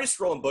Marty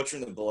Scurll and Butcher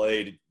and the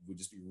Blade would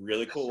just be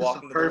really cool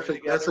walking the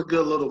perfect. That's a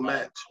good little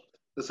match.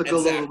 That's a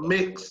good little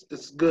mix.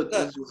 It's good.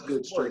 This was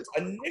good straight.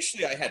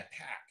 Initially, I had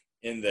Pac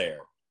in there.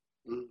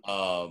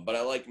 But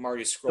I like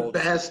Marty Scurll. The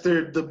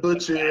Bastard, the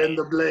Butcher, and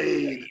the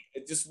Blade.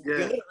 It just the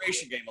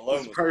alliteration game alone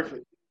was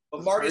perfect.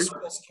 But Marty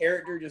Scurll's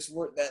character just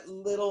worked that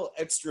little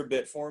extra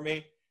bit for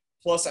me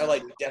Plus, I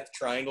like Death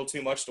Triangle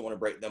too much to want to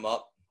break them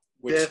up.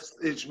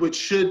 Which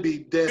should be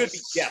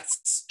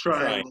Death's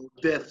Triangle.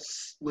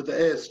 Death's with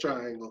the S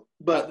triangle.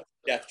 But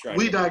Death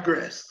Triangle. We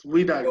digress.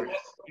 You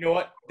know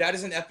what? That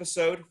is an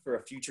episode for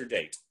a future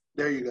date.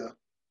 There you go.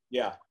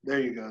 Yeah. There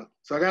you go.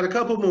 So I got a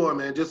couple more,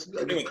 man. Just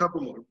a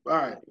couple more. All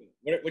right.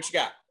 What you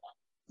got?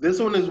 This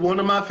one is one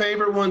of my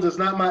favorite ones. It's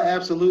not my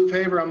absolute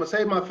favorite. I'm going to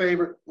save my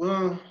favorite.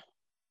 Well,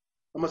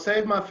 I'm going to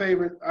save my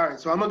favorite. All right.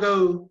 So I'm going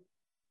to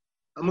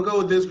go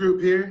with this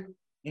group here.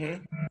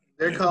 Mm-hmm.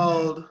 They're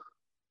called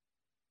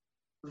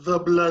The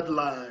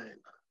Bloodline.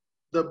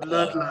 The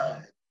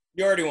Bloodline.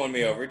 You already won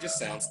me over. It just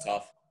sounds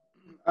tough.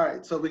 All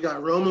right. So we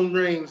got Roman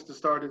Reigns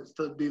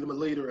to be the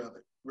leader of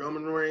it.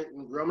 Roman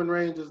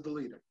Reigns is the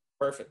leader.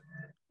 Perfect.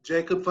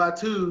 Jacob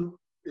Fatu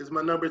is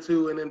my number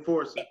 2 and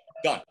enforcer.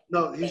 Done.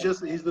 No, he's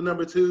the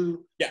number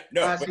 2. Yeah,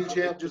 no. IC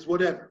champ, just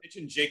whatever.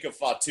 Mention Jacob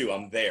Fatu.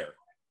 I'm there.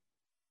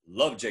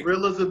 Love Jacob.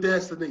 Gorillas of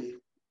Destiny.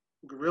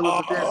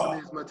 Gorillas of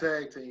Destiny is my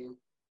tag team.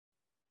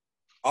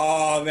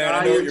 Oh, man,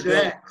 I know what you're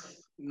doing.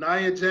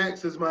 Nia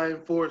Jax is my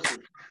enforcer.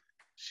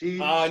 She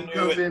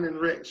comes in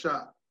and wrecks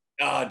shop.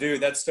 Ah,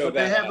 dude, that's so bad. But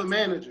they have a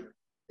manager,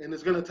 and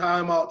it's going to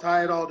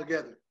tie it all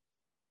together.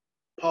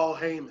 Paul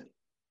Heyman.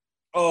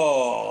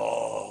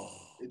 Oh.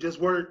 It just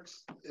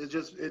works. It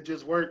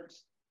just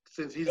works.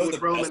 Since he's with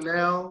Roman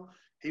now,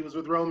 he was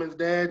with Roman's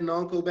dad and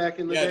uncle back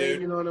in the day.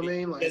 Dude. You know what I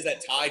mean? He has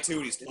that tie to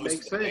it. He's close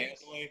to the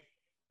family.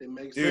 It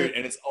makes sense. Dude,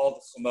 and it's all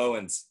the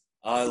Samoans.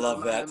 I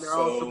love that. And they're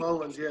all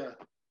Samoans, yeah.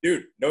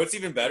 Dude, no, it's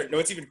even better. No,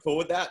 it's even cool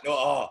with that.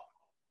 No,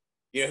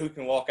 you know who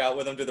can walk out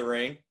with him to the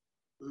ring?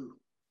 Ooh.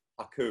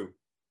 Haku.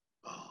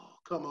 Oh,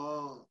 come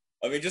on.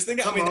 I mean, just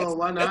think.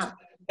 Why not?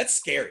 That's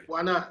scary.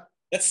 Why not?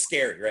 That's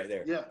scary right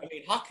there. Yeah. I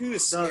mean, Haku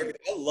is scary.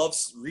 I love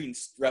reading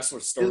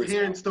wrestler stories. Just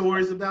hearing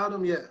stories about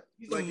him, yeah.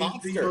 He's a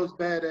monster. He's the most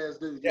badass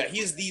dude. Yeah, he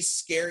is the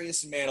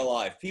scariest man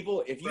alive.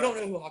 People, if you don't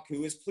know who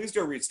Haku is, please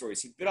go read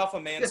stories. He bit off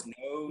a man's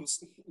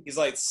nose. He's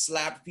like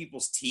slapped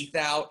people's teeth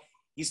out.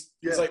 He's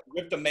like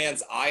ripped a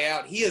man's eye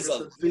out. He's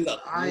a legend.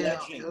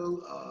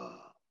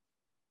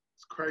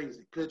 It's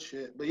crazy. Good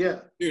shit. But yeah.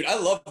 Dude, I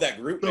love that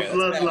group, The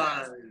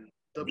Bloodline.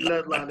 The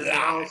Bloodline. They're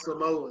all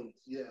Samoans.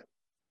 Yeah.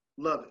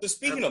 Love it. So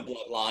speaking of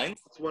bloodlines,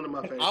 it's one of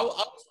my favorites. I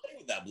was playing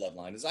with that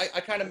bloodline. I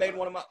kind of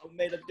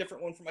made a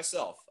different one for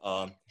myself.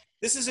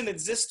 This is an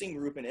existing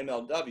group in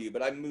MLW,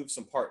 but I moved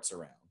some parts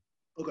around.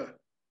 Okay.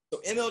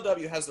 So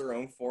MLW has their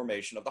own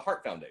formation of the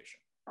Hart Foundation.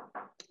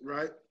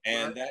 Right.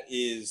 And that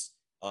is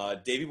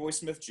Davey Boy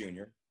Smith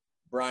Jr.,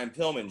 Brian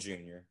Pillman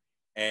Jr.,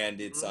 and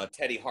it's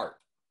Teddy Hart.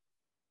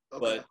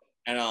 Okay.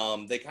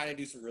 They kind of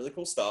do some really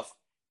cool stuff.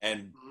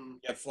 And you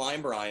have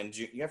Flying Brian.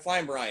 You have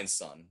Flying Brian's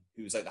son,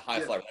 who's like the high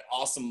flyer, that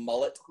awesome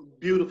mullet.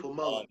 Beautiful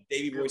mullet.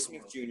 Davey Boy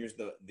Smith Jr.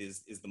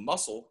 is the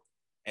muscle,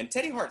 and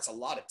Teddy Hart's a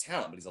lot of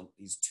talent, but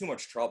he's too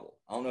much trouble.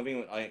 I don't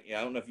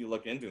know if you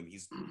look into him.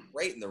 He's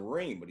great in the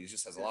ring, but he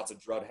just has lots of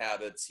drug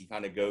habits. He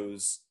kind of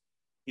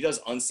he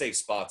does unsafe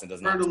spots and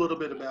doesn't. Heard a little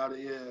bit about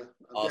it, yeah.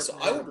 So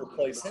I would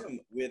replace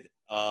him with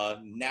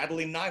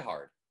Natalie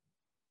Neihard.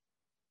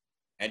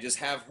 And just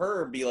have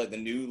her be like the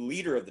new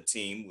leader of the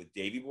team with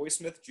Davey Boy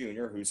Smith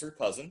Jr., who's her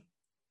cousin.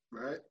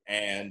 Right.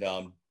 And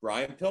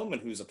Brian Pillman,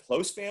 who's a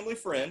close family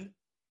friend.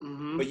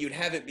 Mm-hmm. But you'd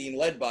have it being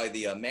led by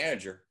the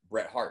manager,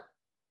 Bret Hart.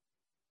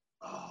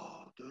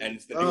 Oh, dude. And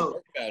it's the new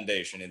Hart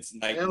Foundation. It's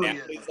like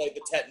Natalie's like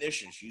the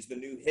technician. She's the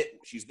new hit.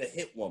 She's the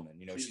hit woman.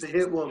 You know, she's the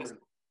hit woman.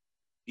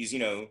 She's,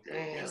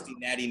 nasty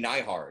Natty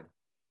Neihard.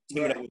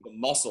 Teaming up with the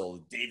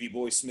muscle, Davey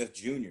Boy Smith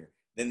Jr.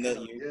 Then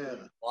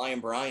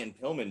Flying Brian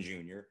Pillman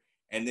Jr.,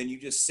 and then you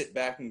just sit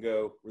back and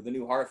go, we're the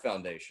new Hart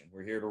Foundation.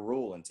 We're here to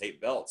rule and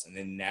take belts. And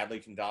then Natalie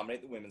can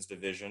dominate the women's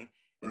division.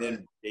 And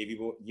then Davey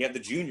Boy, you have the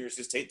juniors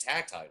just take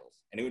tag titles.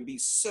 And it would be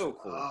so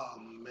cool. Oh,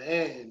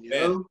 man,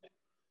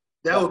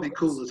 that would be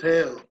cool as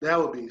hell. That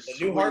would be the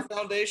new Hart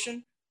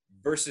Foundation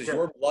versus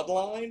your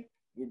bloodline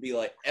would be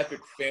like epic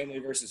family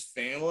versus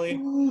family.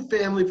 Ooh,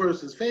 family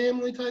versus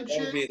family type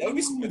shit. That would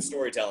be some good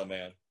storytelling,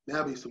 man.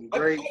 That'd be some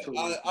great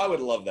I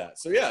would love that.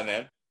 So, yeah,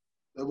 man.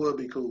 That would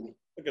be cool.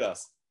 Look at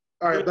us.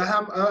 All right, but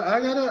I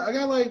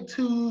got like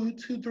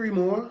three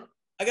more.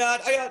 I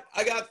got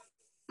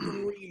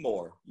 3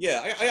 more.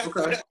 Yeah, I got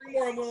 3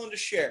 more I'm willing to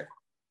share.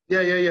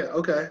 Yeah.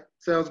 Okay,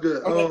 sounds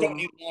good. I don't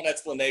need long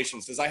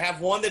explanations because I have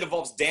one that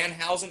involves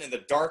Danhausen in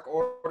the Dark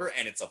Order,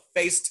 and it's a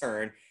face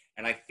turn,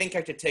 and I think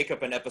I could take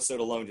up an episode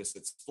alone just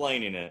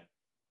explaining it.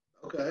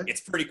 Okay. It's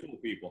pretty cool,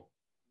 people.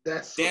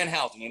 That's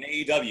Danhausen in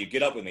AEW.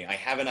 Get up with me. I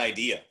have an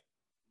idea.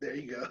 There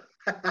you go.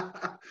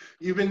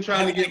 You've been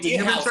trying to get me.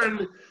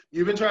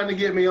 You've been trying to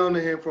get me on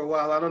to him for a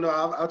while. I don't know.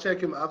 I'll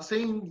check him. I've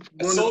seen.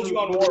 I sold you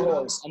on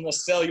Warhorse. I'm gonna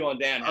sell you on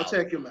Dan. I'll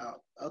check him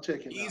out. All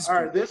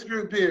right, this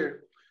group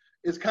here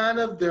is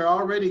they're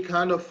already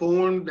kind of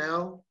formed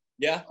now.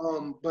 Yeah.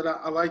 But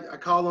I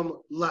call them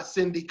La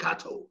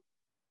Sindicato.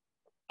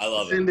 I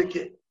love it.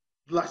 Syndicate.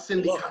 La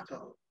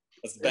Sindicato.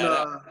 That's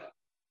bad.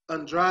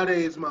 Andrade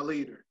is my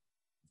leader.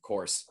 Of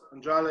course.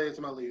 Andrade is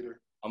my leader.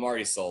 I'm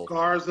already sold.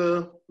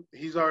 Garza,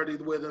 he's already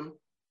with him.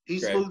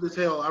 He's smooth as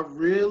hell. I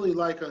really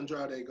like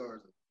Andrade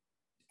Garza.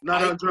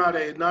 Not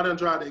Andrade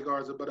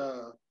Garza, but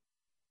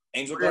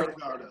Angel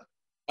Garza.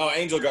 Oh,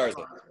 Angel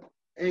Garza.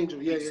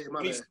 Angel, yeah,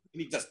 my bad.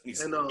 He takes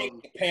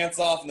the pants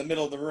off in the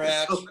middle of the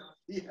match.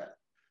 Yeah.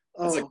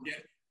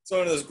 It's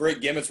one of those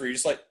great gimmicks where you're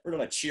just like, we're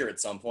gonna cheer at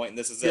some point, and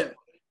this is it.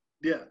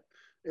 Yeah.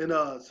 And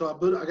so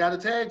I got a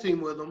tag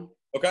team with them.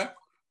 Okay.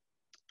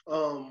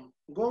 I'm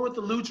going with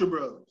the Lucha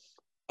Bros.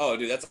 Oh,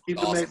 dude, that's keep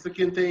awesome. the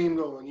Mexican theme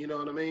going. You know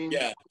what I mean?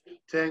 Yeah.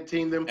 Tag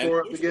team them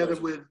four up together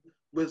with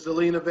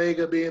Zelina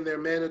Vega being their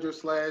manager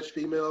 /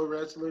 female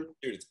wrestler.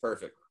 Dude, it's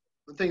perfect.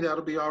 I think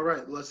that'll be all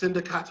right. La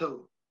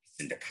Sindicato.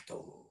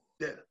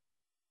 Yeah.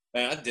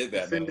 Man, I did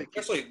that, man.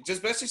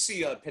 Especially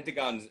see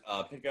Pentagon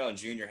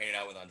Jr. hanging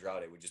out with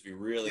Andrade would just be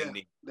really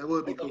neat. That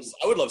would be cool.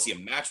 I would love to see a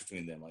match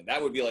between them. Like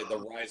that would be like the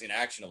rising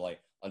action of like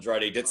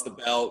Andrade gets the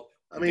belt.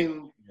 I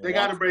mean, they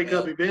got to break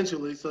up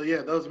eventually, so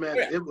yeah, those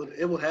matches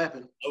it would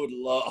happen. I would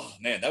love. Oh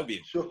man, that would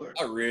be. Sure.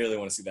 I really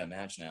want to see that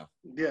match now.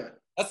 Yeah.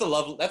 That's the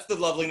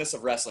loveliness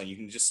of wrestling. You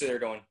can just sit there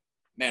going,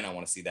 man, I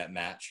want to see that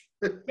match.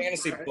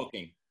 Fantasy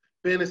booking.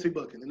 Fantasy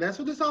booking, and that's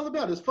what it's all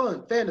about. It's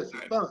fun, fantasy,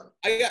 fun.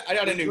 I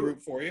got a new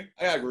group for you.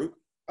 I got a group.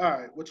 All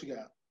right, what you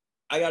got?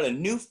 I got a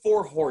new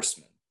 4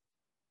 horsemen.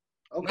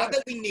 Okay. Not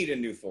that we need a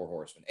new 4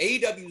 horsemen.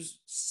 AEW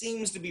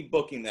seems to be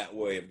booking that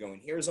way of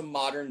going, here's a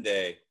modern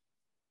day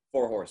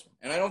 4 horsemen,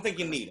 and I don't think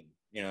you need them.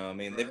 You know, I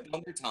mean, they've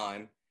done their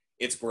time.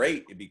 It's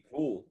great. It'd be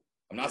cool.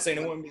 I'm not saying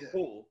it wouldn't be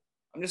cool.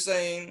 I'm just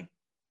saying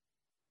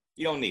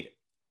you don't need it.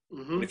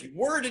 Mm-hmm. But if you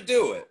were to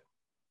do it,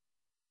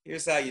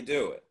 here's how you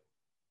do it.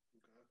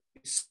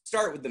 You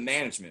start with the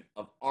management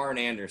of Arn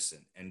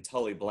Anderson and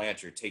Tully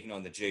Blanchard taking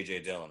on the J.J.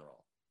 Dillon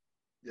role.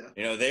 Yeah.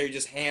 You know, they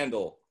just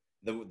handle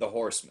the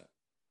horsemen.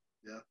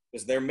 Yeah.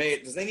 Because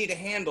they need to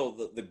handle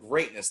the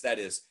greatness that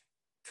is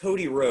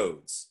Cody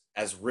Rhodes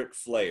as Ric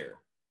Flair,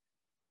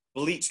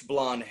 bleached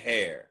blonde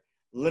hair,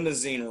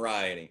 limousine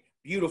riding,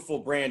 beautiful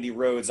Brandy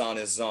Rhodes on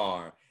his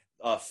arm,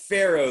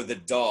 Pharaoh the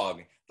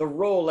dog, the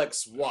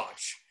Rolex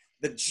watch,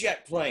 the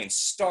jet plane,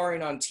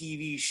 starring on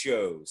TV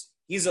shows.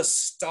 He's a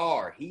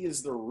star. He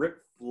is the Ric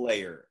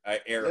Flair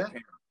heir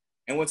apparent.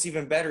 And what's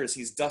even better is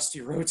he's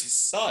Dusty Rhodes'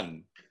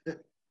 son.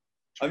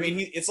 I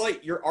mean, it's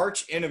like your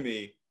arch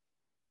enemy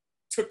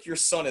took your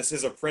son as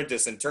his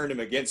apprentice and turned him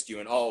against you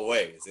in all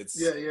ways. It's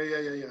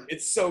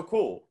It's so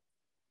cool.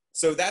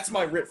 So that's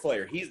my Ric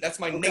Flair. That's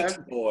my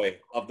nature boy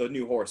of the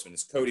new Horseman.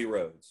 Is Cody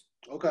Rhodes.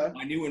 Okay.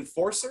 My new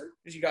enforcer,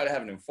 because you got to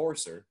have an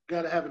enforcer.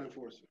 Got to have an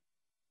enforcer.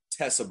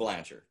 Tessa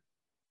Blanchard.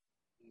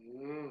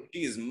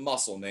 She is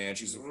muscle, man.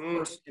 She's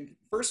the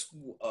first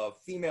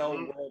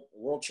female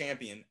world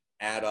champion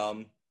at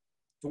to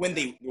win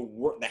the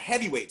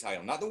heavyweight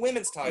title, not the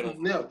women's title.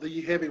 No,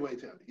 the heavyweight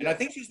title. And I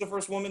think she's the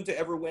first woman to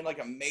ever win like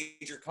a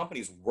major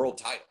company's world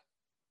title.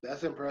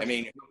 That's impressive. I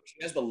mean,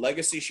 she has the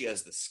legacy. She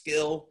has the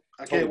skill.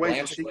 I can't wait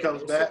till she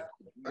comes back.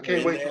 I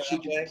can't wait till she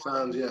gets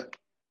signs. Yeah,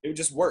 it would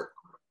just work.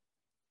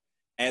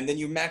 And then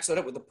you max that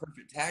up with the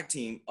perfect tag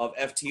team of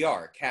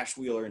FTR, Cash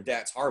Wheeler and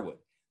Dax Harwood.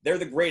 They're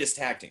the greatest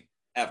tag team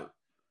ever.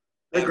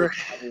 They're great.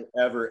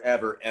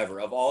 Ever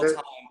of all time.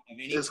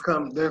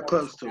 They're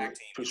close to it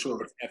for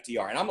sure.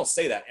 FTR, and I'm gonna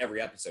say that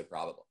every episode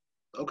probably.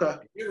 Okay.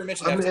 You ever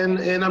mentioned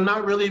FTR? And I'm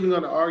not really even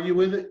gonna argue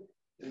with it.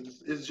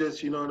 It's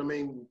just, you know what I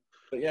mean.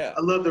 But yeah,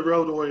 I love the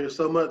Road Warriors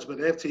so much, but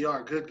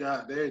FTR, good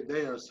God,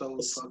 they are so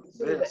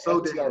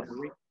damn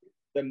good.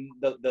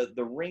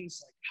 The ring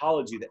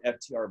psychology that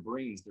FTR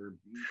brings,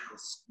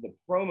 the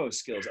promo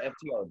skills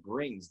FTR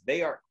brings,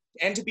 they are.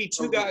 And to be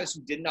two guys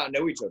who did not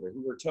know each other,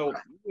 who were told,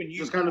 you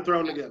just kind of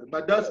thrown together by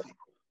Dusty.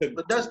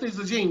 But Dusty's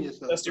a genius,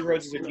 though. Dusty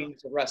Rhodes is a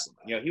genius of wrestling.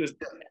 You know,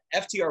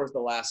 FTR was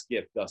the last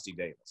gift, Dusty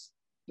Davis.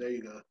 There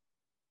you go.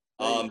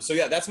 So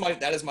yeah,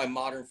 that is my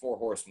modern 4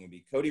 horsemen would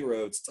be Cody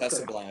Rhodes,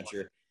 Tessa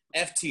Blanchard,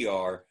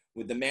 FTR,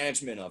 with the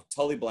management of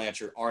Tully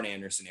Blanchard, Arn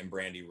Anderson, and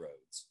Brandy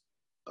Rhodes.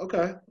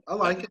 Okay, I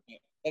like it.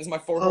 That is my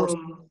 4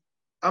 horsemen.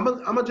 I'm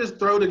gonna just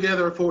throw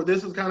together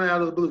this is kind of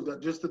out of the blue,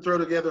 but just to throw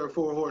together a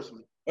 4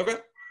 horsemen. Okay.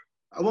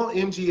 I want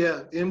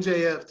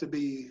MJF to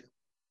be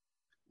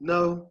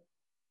I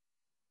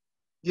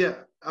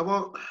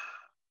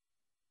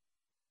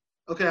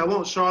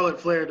want Charlotte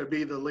Flair to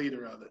be the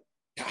leader of it.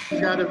 She's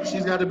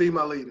got to be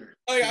my leader.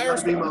 Oh yeah, she's got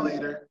to be my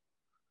leader.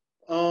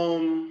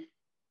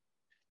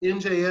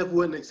 MJF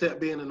wouldn't accept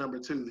being a number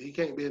 2. He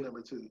can't be a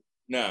number 2.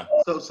 No.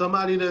 So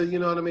somebody to, you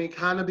know what I mean,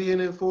 kind of be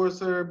an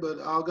enforcer, but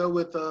I'll go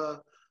with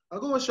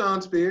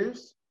Sean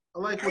Spears. I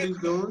like what he's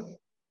doing.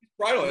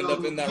 Probably will end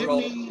up in that role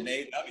in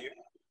AEW.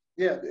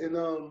 Yeah, and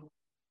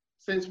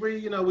since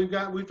we've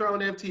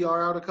thrown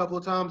FTR out a couple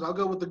of times, I'll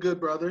go with the Good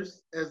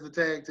Brothers as the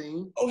tag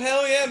team. Oh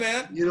hell yeah,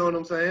 man! You know what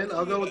I'm saying?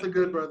 I'll go with the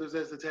Good Brothers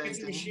as the tag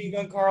team. Machine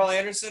Gun Carl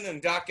Anderson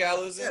and Doc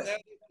Gallows in there.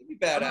 That'd be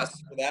badass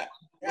for that.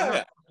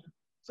 Yeah.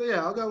 So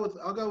yeah, I'll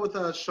go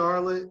with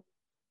Charlotte,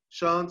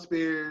 Sean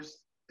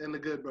Spears, and the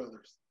Good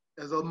Brothers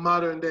as a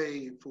modern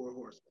day 4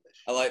 horsemen.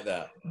 I like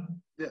that.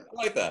 Yeah, I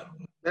like that.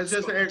 That's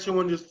just an extra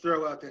one just to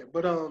throw out there.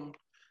 But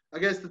I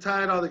guess to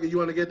tie it all together, you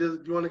want to get to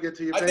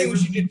your favorite? I think we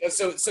should get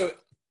so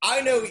I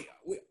know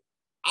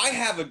I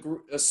have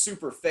a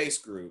super face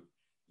group.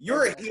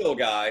 You're a heel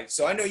guy,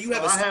 so I know you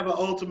have I have an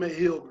ultimate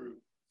heel group.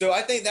 So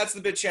I think that's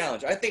the big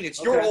challenge. I think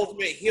it's your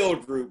ultimate heel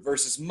group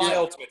versus my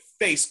ultimate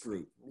face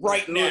group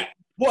right now.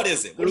 What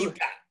is it? What do you got?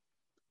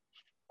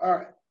 All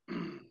right.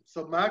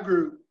 So my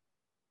group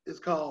is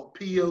called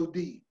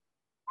POD.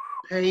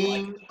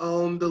 Pain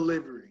on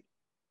Delivery.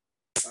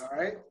 All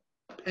right?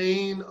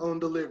 Pain on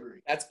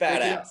Delivery. That's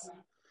badass.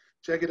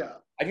 Check it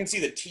out. I can see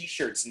the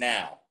T-shirts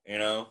now, you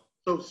know?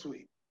 So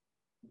sweet.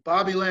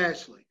 Bobby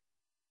Lashley.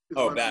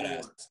 Oh,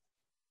 badass.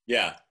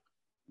 Yeah.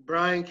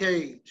 Brian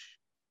Cage,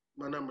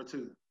 my number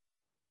 2.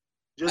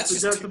 Just the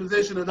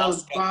juxtaposition of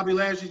those. Bobby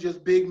Lashley,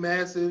 just big,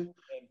 massive.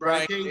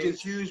 Brian Cage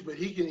is huge, but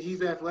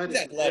he's athletic.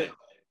 He's athletic.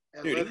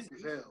 Dude, he's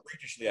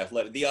freakishly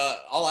athletic. The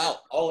all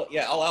out.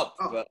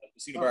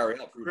 Cena Barry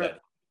proved that.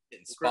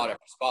 Hitting spot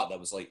after spot. That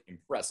was like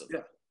impressive.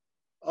 Yeah.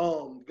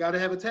 Got to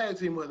have a tag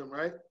team with him,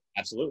 right?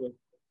 Absolutely.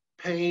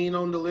 Pain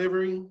on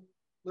Delivery.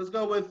 Let's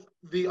go with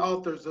the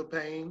Authors of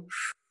Pain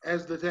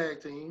as the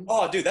tag team.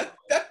 Oh, dude,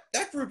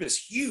 that group is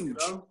huge.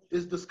 You know,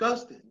 it's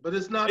disgusting, but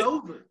it's not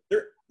over.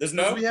 There's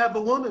no. We have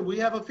a woman. We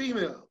have a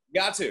female. You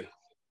got to.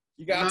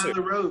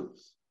 Nyla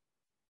Rose.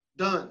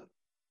 Done.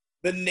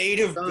 The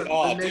native. Done.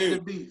 Oh, the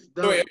native dude. Beast.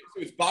 Done. So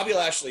it's Bobby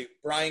Lashley,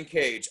 Brian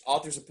Cage,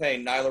 Authors of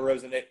Pain, Nyla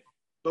Rose, and it.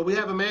 But we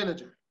have a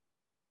manager.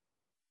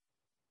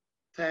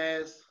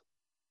 Taz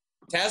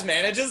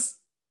manages?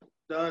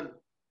 Done.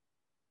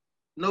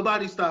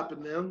 Nobody's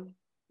stopping them.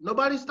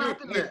 Nobody's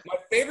stopping that. My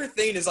favorite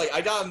thing is, like,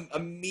 I got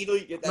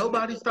immediately get that.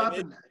 Nobody's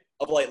stopping that.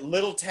 Of, like,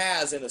 little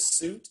Taz in a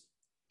suit.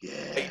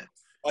 Yeah.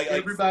 Like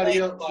everybody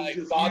else. Like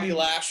Bobby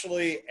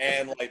Lashley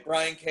and, like,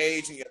 Brian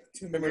Cage, and you have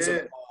 2 members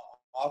of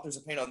Authors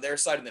of Pain on their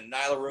side, and then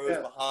Nyla Rose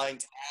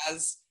behind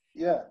Taz.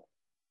 Yeah.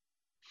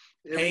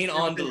 Pain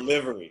on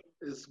Delivery.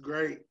 It's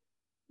great.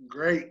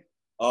 Great.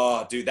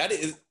 Oh, dude, that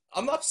is.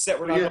 I'm upset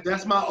we're not. Yeah,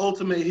 that's my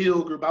ultimate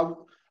heel group.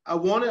 I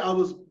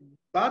was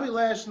Bobby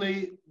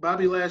Lashley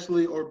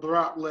or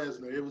Brock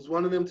Lesnar. It was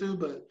one of them two,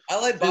 but I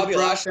like Bobby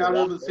Lashley out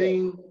of the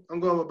scene. I'm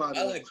going with Bobby.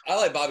 I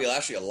like Bobby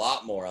Lashley a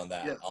lot more on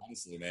that. Yeah.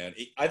 Honestly, man,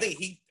 I think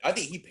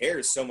he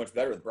pairs so much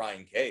better with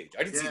Brian Cage.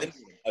 I did see them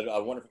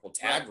a wonderful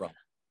tag run.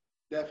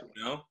 Definitely.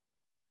 You know.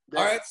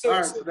 All right,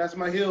 so that's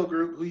my heel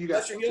group. Who you got?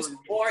 That's your heels.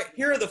 All right,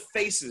 here are the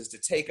faces to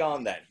take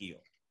on that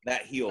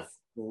heel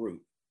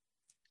group.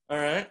 All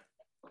right.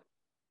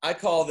 I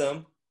call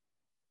them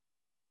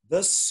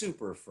the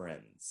Super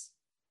Friends.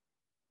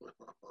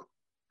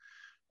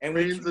 And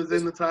Friends is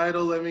in the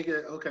title. Let me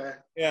get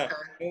Yeah. Okay.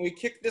 And we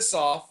kick this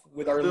off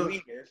with our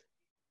leader,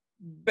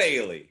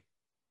 Bayley.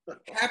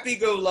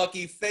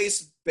 Happy-go-lucky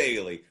face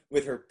Bayley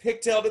with her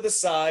pigtail to the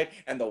side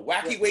and the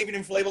wacky waving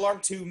inflatable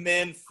arm 2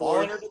 men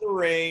falling into the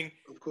ring.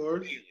 Of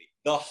course. Bayley,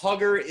 the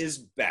hugger is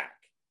back.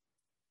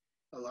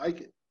 I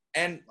like it.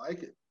 And I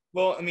like it.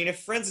 Well, I mean, if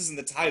Friends is in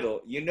the title,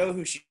 you know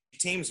who she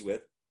teams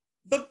with.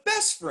 The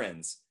best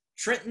friends,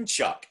 Trent and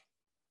Chuck.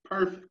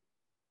 Perfect.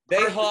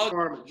 They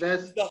hug.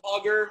 That's the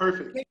hugger.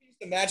 Perfect. Can you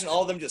just imagine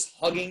all of them just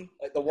hugging,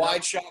 like the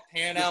wide shot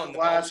pan out. And the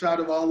wide shot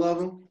of all of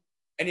them.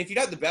 And if you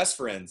got the best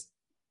friends,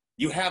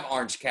 you have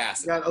Orange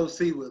Cassidy. You got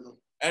OC with them.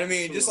 And I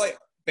mean, just like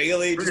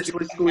Bayley, just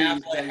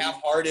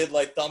half-hearted,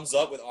 like thumbs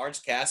up with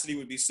Orange Cassidy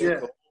would be so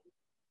cool.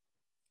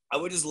 I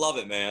would just love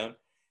it, man.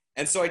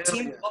 And so I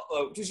teamed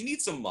up because you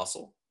need some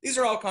muscle. These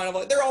are all kind of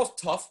like, they're all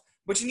tough,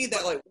 but you need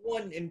that like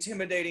one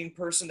intimidating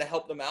person to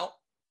help them out.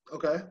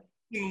 Okay.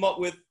 Team them up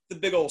with the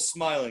big old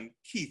smiling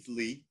Keith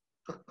Lee.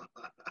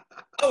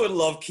 I would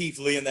love Keith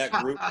Lee in that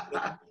group.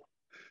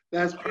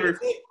 That's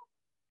perfect.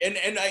 And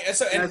I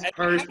have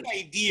an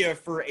idea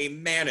for a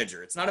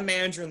manager. It's not a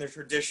manager in the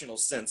traditional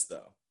sense,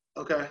 though.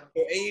 Okay.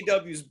 So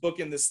AEW's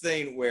booking this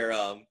thing where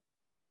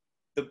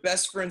the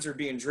best friends are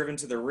being driven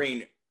to the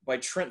ring by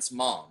Trent's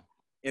mom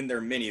in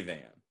their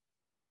minivan.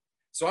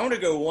 So I want to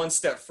go one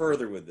step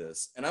further with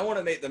this, and I want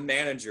to make the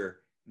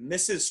manager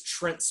Mrs.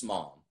 Trent's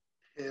mom.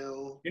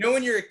 Hell. You know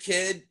when you're a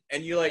kid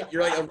and you're like a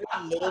really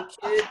little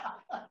kid.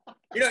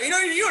 You know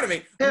what I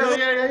mean. Hell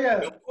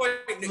yeah.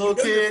 Little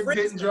kid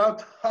getting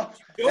dropped off.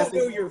 Don't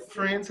go to your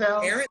friend's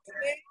house.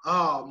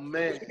 Oh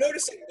man. You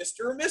notice like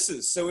Mr. or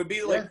Mrs. So it'd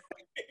be like,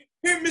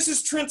 here,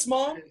 Mrs. Trent's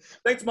mom.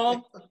 Thanks,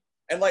 mom.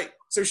 And like,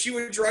 so she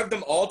would drive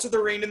them all to the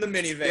ring in the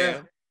minivan.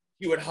 Yeah.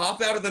 He would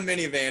hop out of the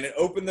minivan and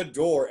open the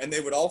door, and they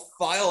would all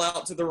file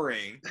out to the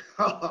ring.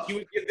 He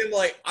would give them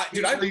like, I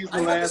the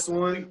last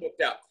one.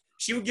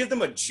 She would give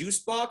them a juice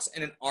box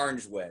and an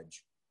orange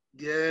wedge.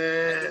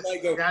 Yeah.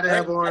 Gotta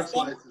have orange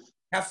slices.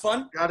 Have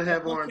fun. Gotta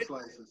have orange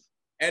slices.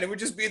 And it would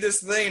just be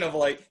this thing of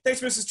like,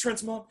 thanks, Mrs.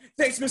 Trent's mom.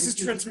 Thanks, Mrs.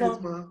 Trent's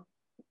mom.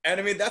 And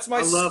I mean, that's my.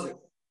 I love it.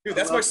 Dude,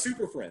 that's my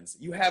super friends.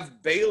 You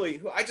have Bayley,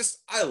 who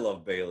I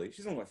love Bayley.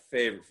 She's one of my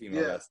favorite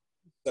female wrestlers.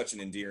 Such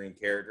an endearing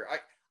character.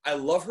 I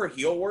love her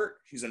heel work.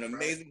 She's an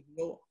amazing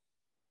heel.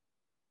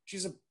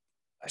 She's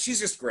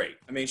just great.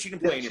 I mean, she can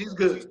play. She's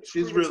good.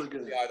 She's really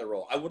good. Either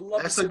role. I would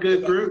love. That's a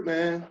good group,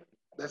 man.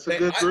 That's a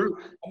good group.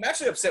 I'm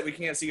actually upset we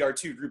can't see our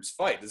two groups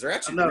fight. Is there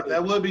actually? No,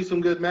 that would be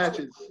some good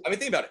matches. I mean,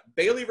 think about it.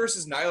 Bayley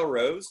versus Nyla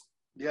Rose.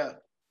 Yeah.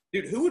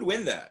 Dude, who would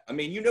win that? I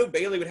mean,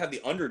 Bayley would have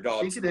the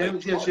underdog. She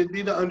should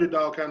be the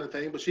underdog kind of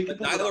thing, but she could.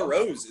 Nyla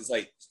Rose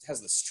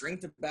has the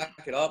strength to back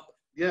it up.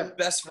 Yeah.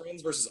 Best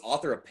Friends versus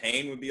Author of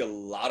Pain would be a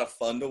lot of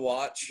fun to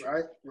watch.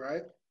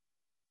 Right.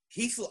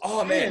 Keith,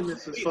 oh man,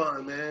 this is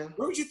fun, man.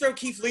 Where would you throw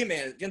Keith Lee,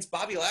 man? Against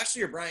Bobby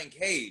Lashley or Brian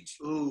Cage?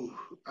 Ooh,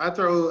 I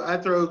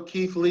throw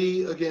Keith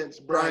Lee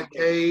against Brian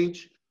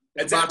Cage,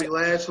 and Bobby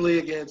Lashley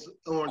against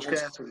Orange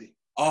Cassidy.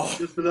 Oh,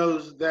 just for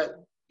those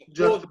that.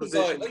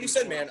 Like you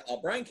said, man,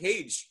 Brian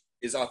Cage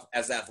is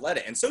as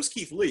athletic, and so's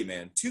Keith Lee,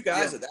 man. Two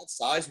guys of that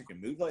size who can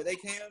move like they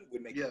can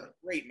would make a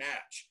great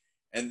match.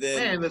 And then,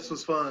 man, this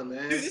was fun,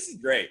 man. Dude, this is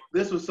great.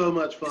 This was so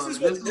much fun. This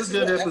is a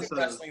good episode.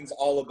 Wrestling's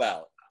all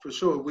about. For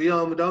sure. We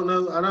don't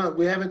know.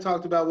 We haven't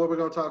talked about what we're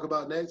going to talk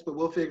about next, but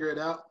we'll figure it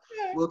out.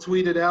 Yeah. We'll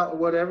tweet it out or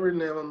whatever, and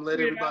then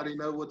let everybody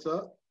know what's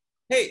up.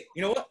 Hey,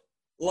 you know what?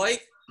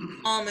 Like,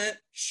 comment,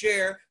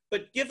 share,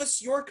 but give us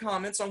your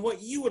comments on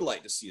what you would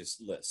like to see us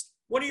list.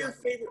 What are your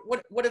favorite?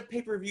 What are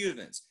pay-per-view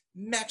events?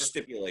 Match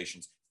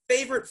stipulations.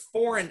 Favorite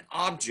foreign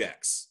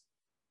objects.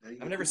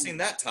 I've never seen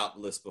that top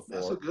list before.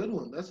 That's a good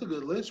one. That's a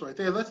good list right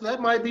there.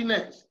 That might be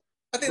next.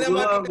 I think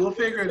we'll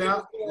figure it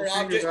out.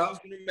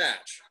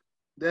 Match.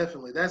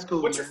 Definitely. That's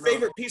cool. What's your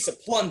favorite piece of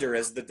plunder,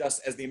 as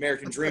the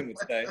American Dream would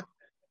say?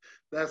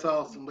 That's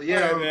awesome. But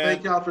yeah,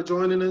 thank y'all for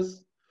joining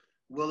us.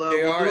 We'll do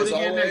it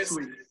again next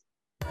week.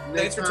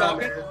 Thanks for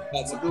talking.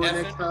 We'll do it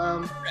next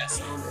time on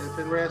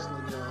F'N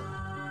Wrasslings, y'all.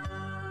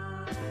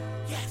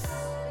 Yes.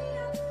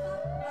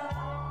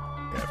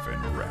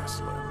 F'N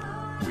Wrasslin'.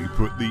 We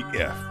put the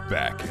F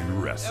back in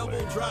wrestling.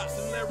 Elbow drops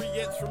and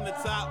lariats from the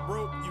top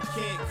rope. You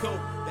can't cope.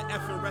 The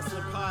F'N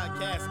Wrasslin'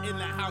 podcast in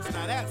the house.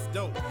 Now that's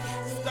dope.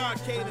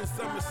 Starcade and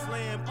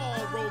SummerSlam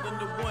all rolled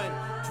into one.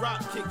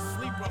 Drop kick,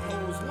 sleeper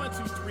holes. 1,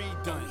 2, 3,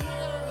 done.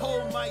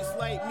 Whole mics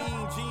like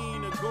Mean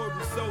Gene or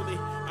Gordon Soley.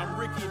 I'm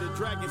Ricky the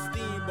Dragon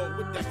Steamboat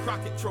with that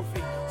Crockett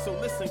trophy. So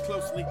listen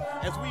closely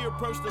as we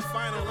approach the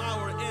final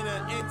hour in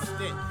an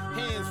instant.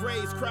 Hands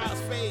raised,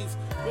 crowds phase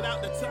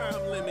without the time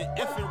limit.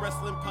 F'N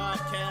Wrasslin'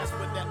 podcast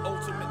with that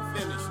ultimate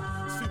finish.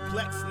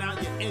 Suplex, now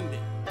you end it.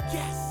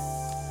 Yes!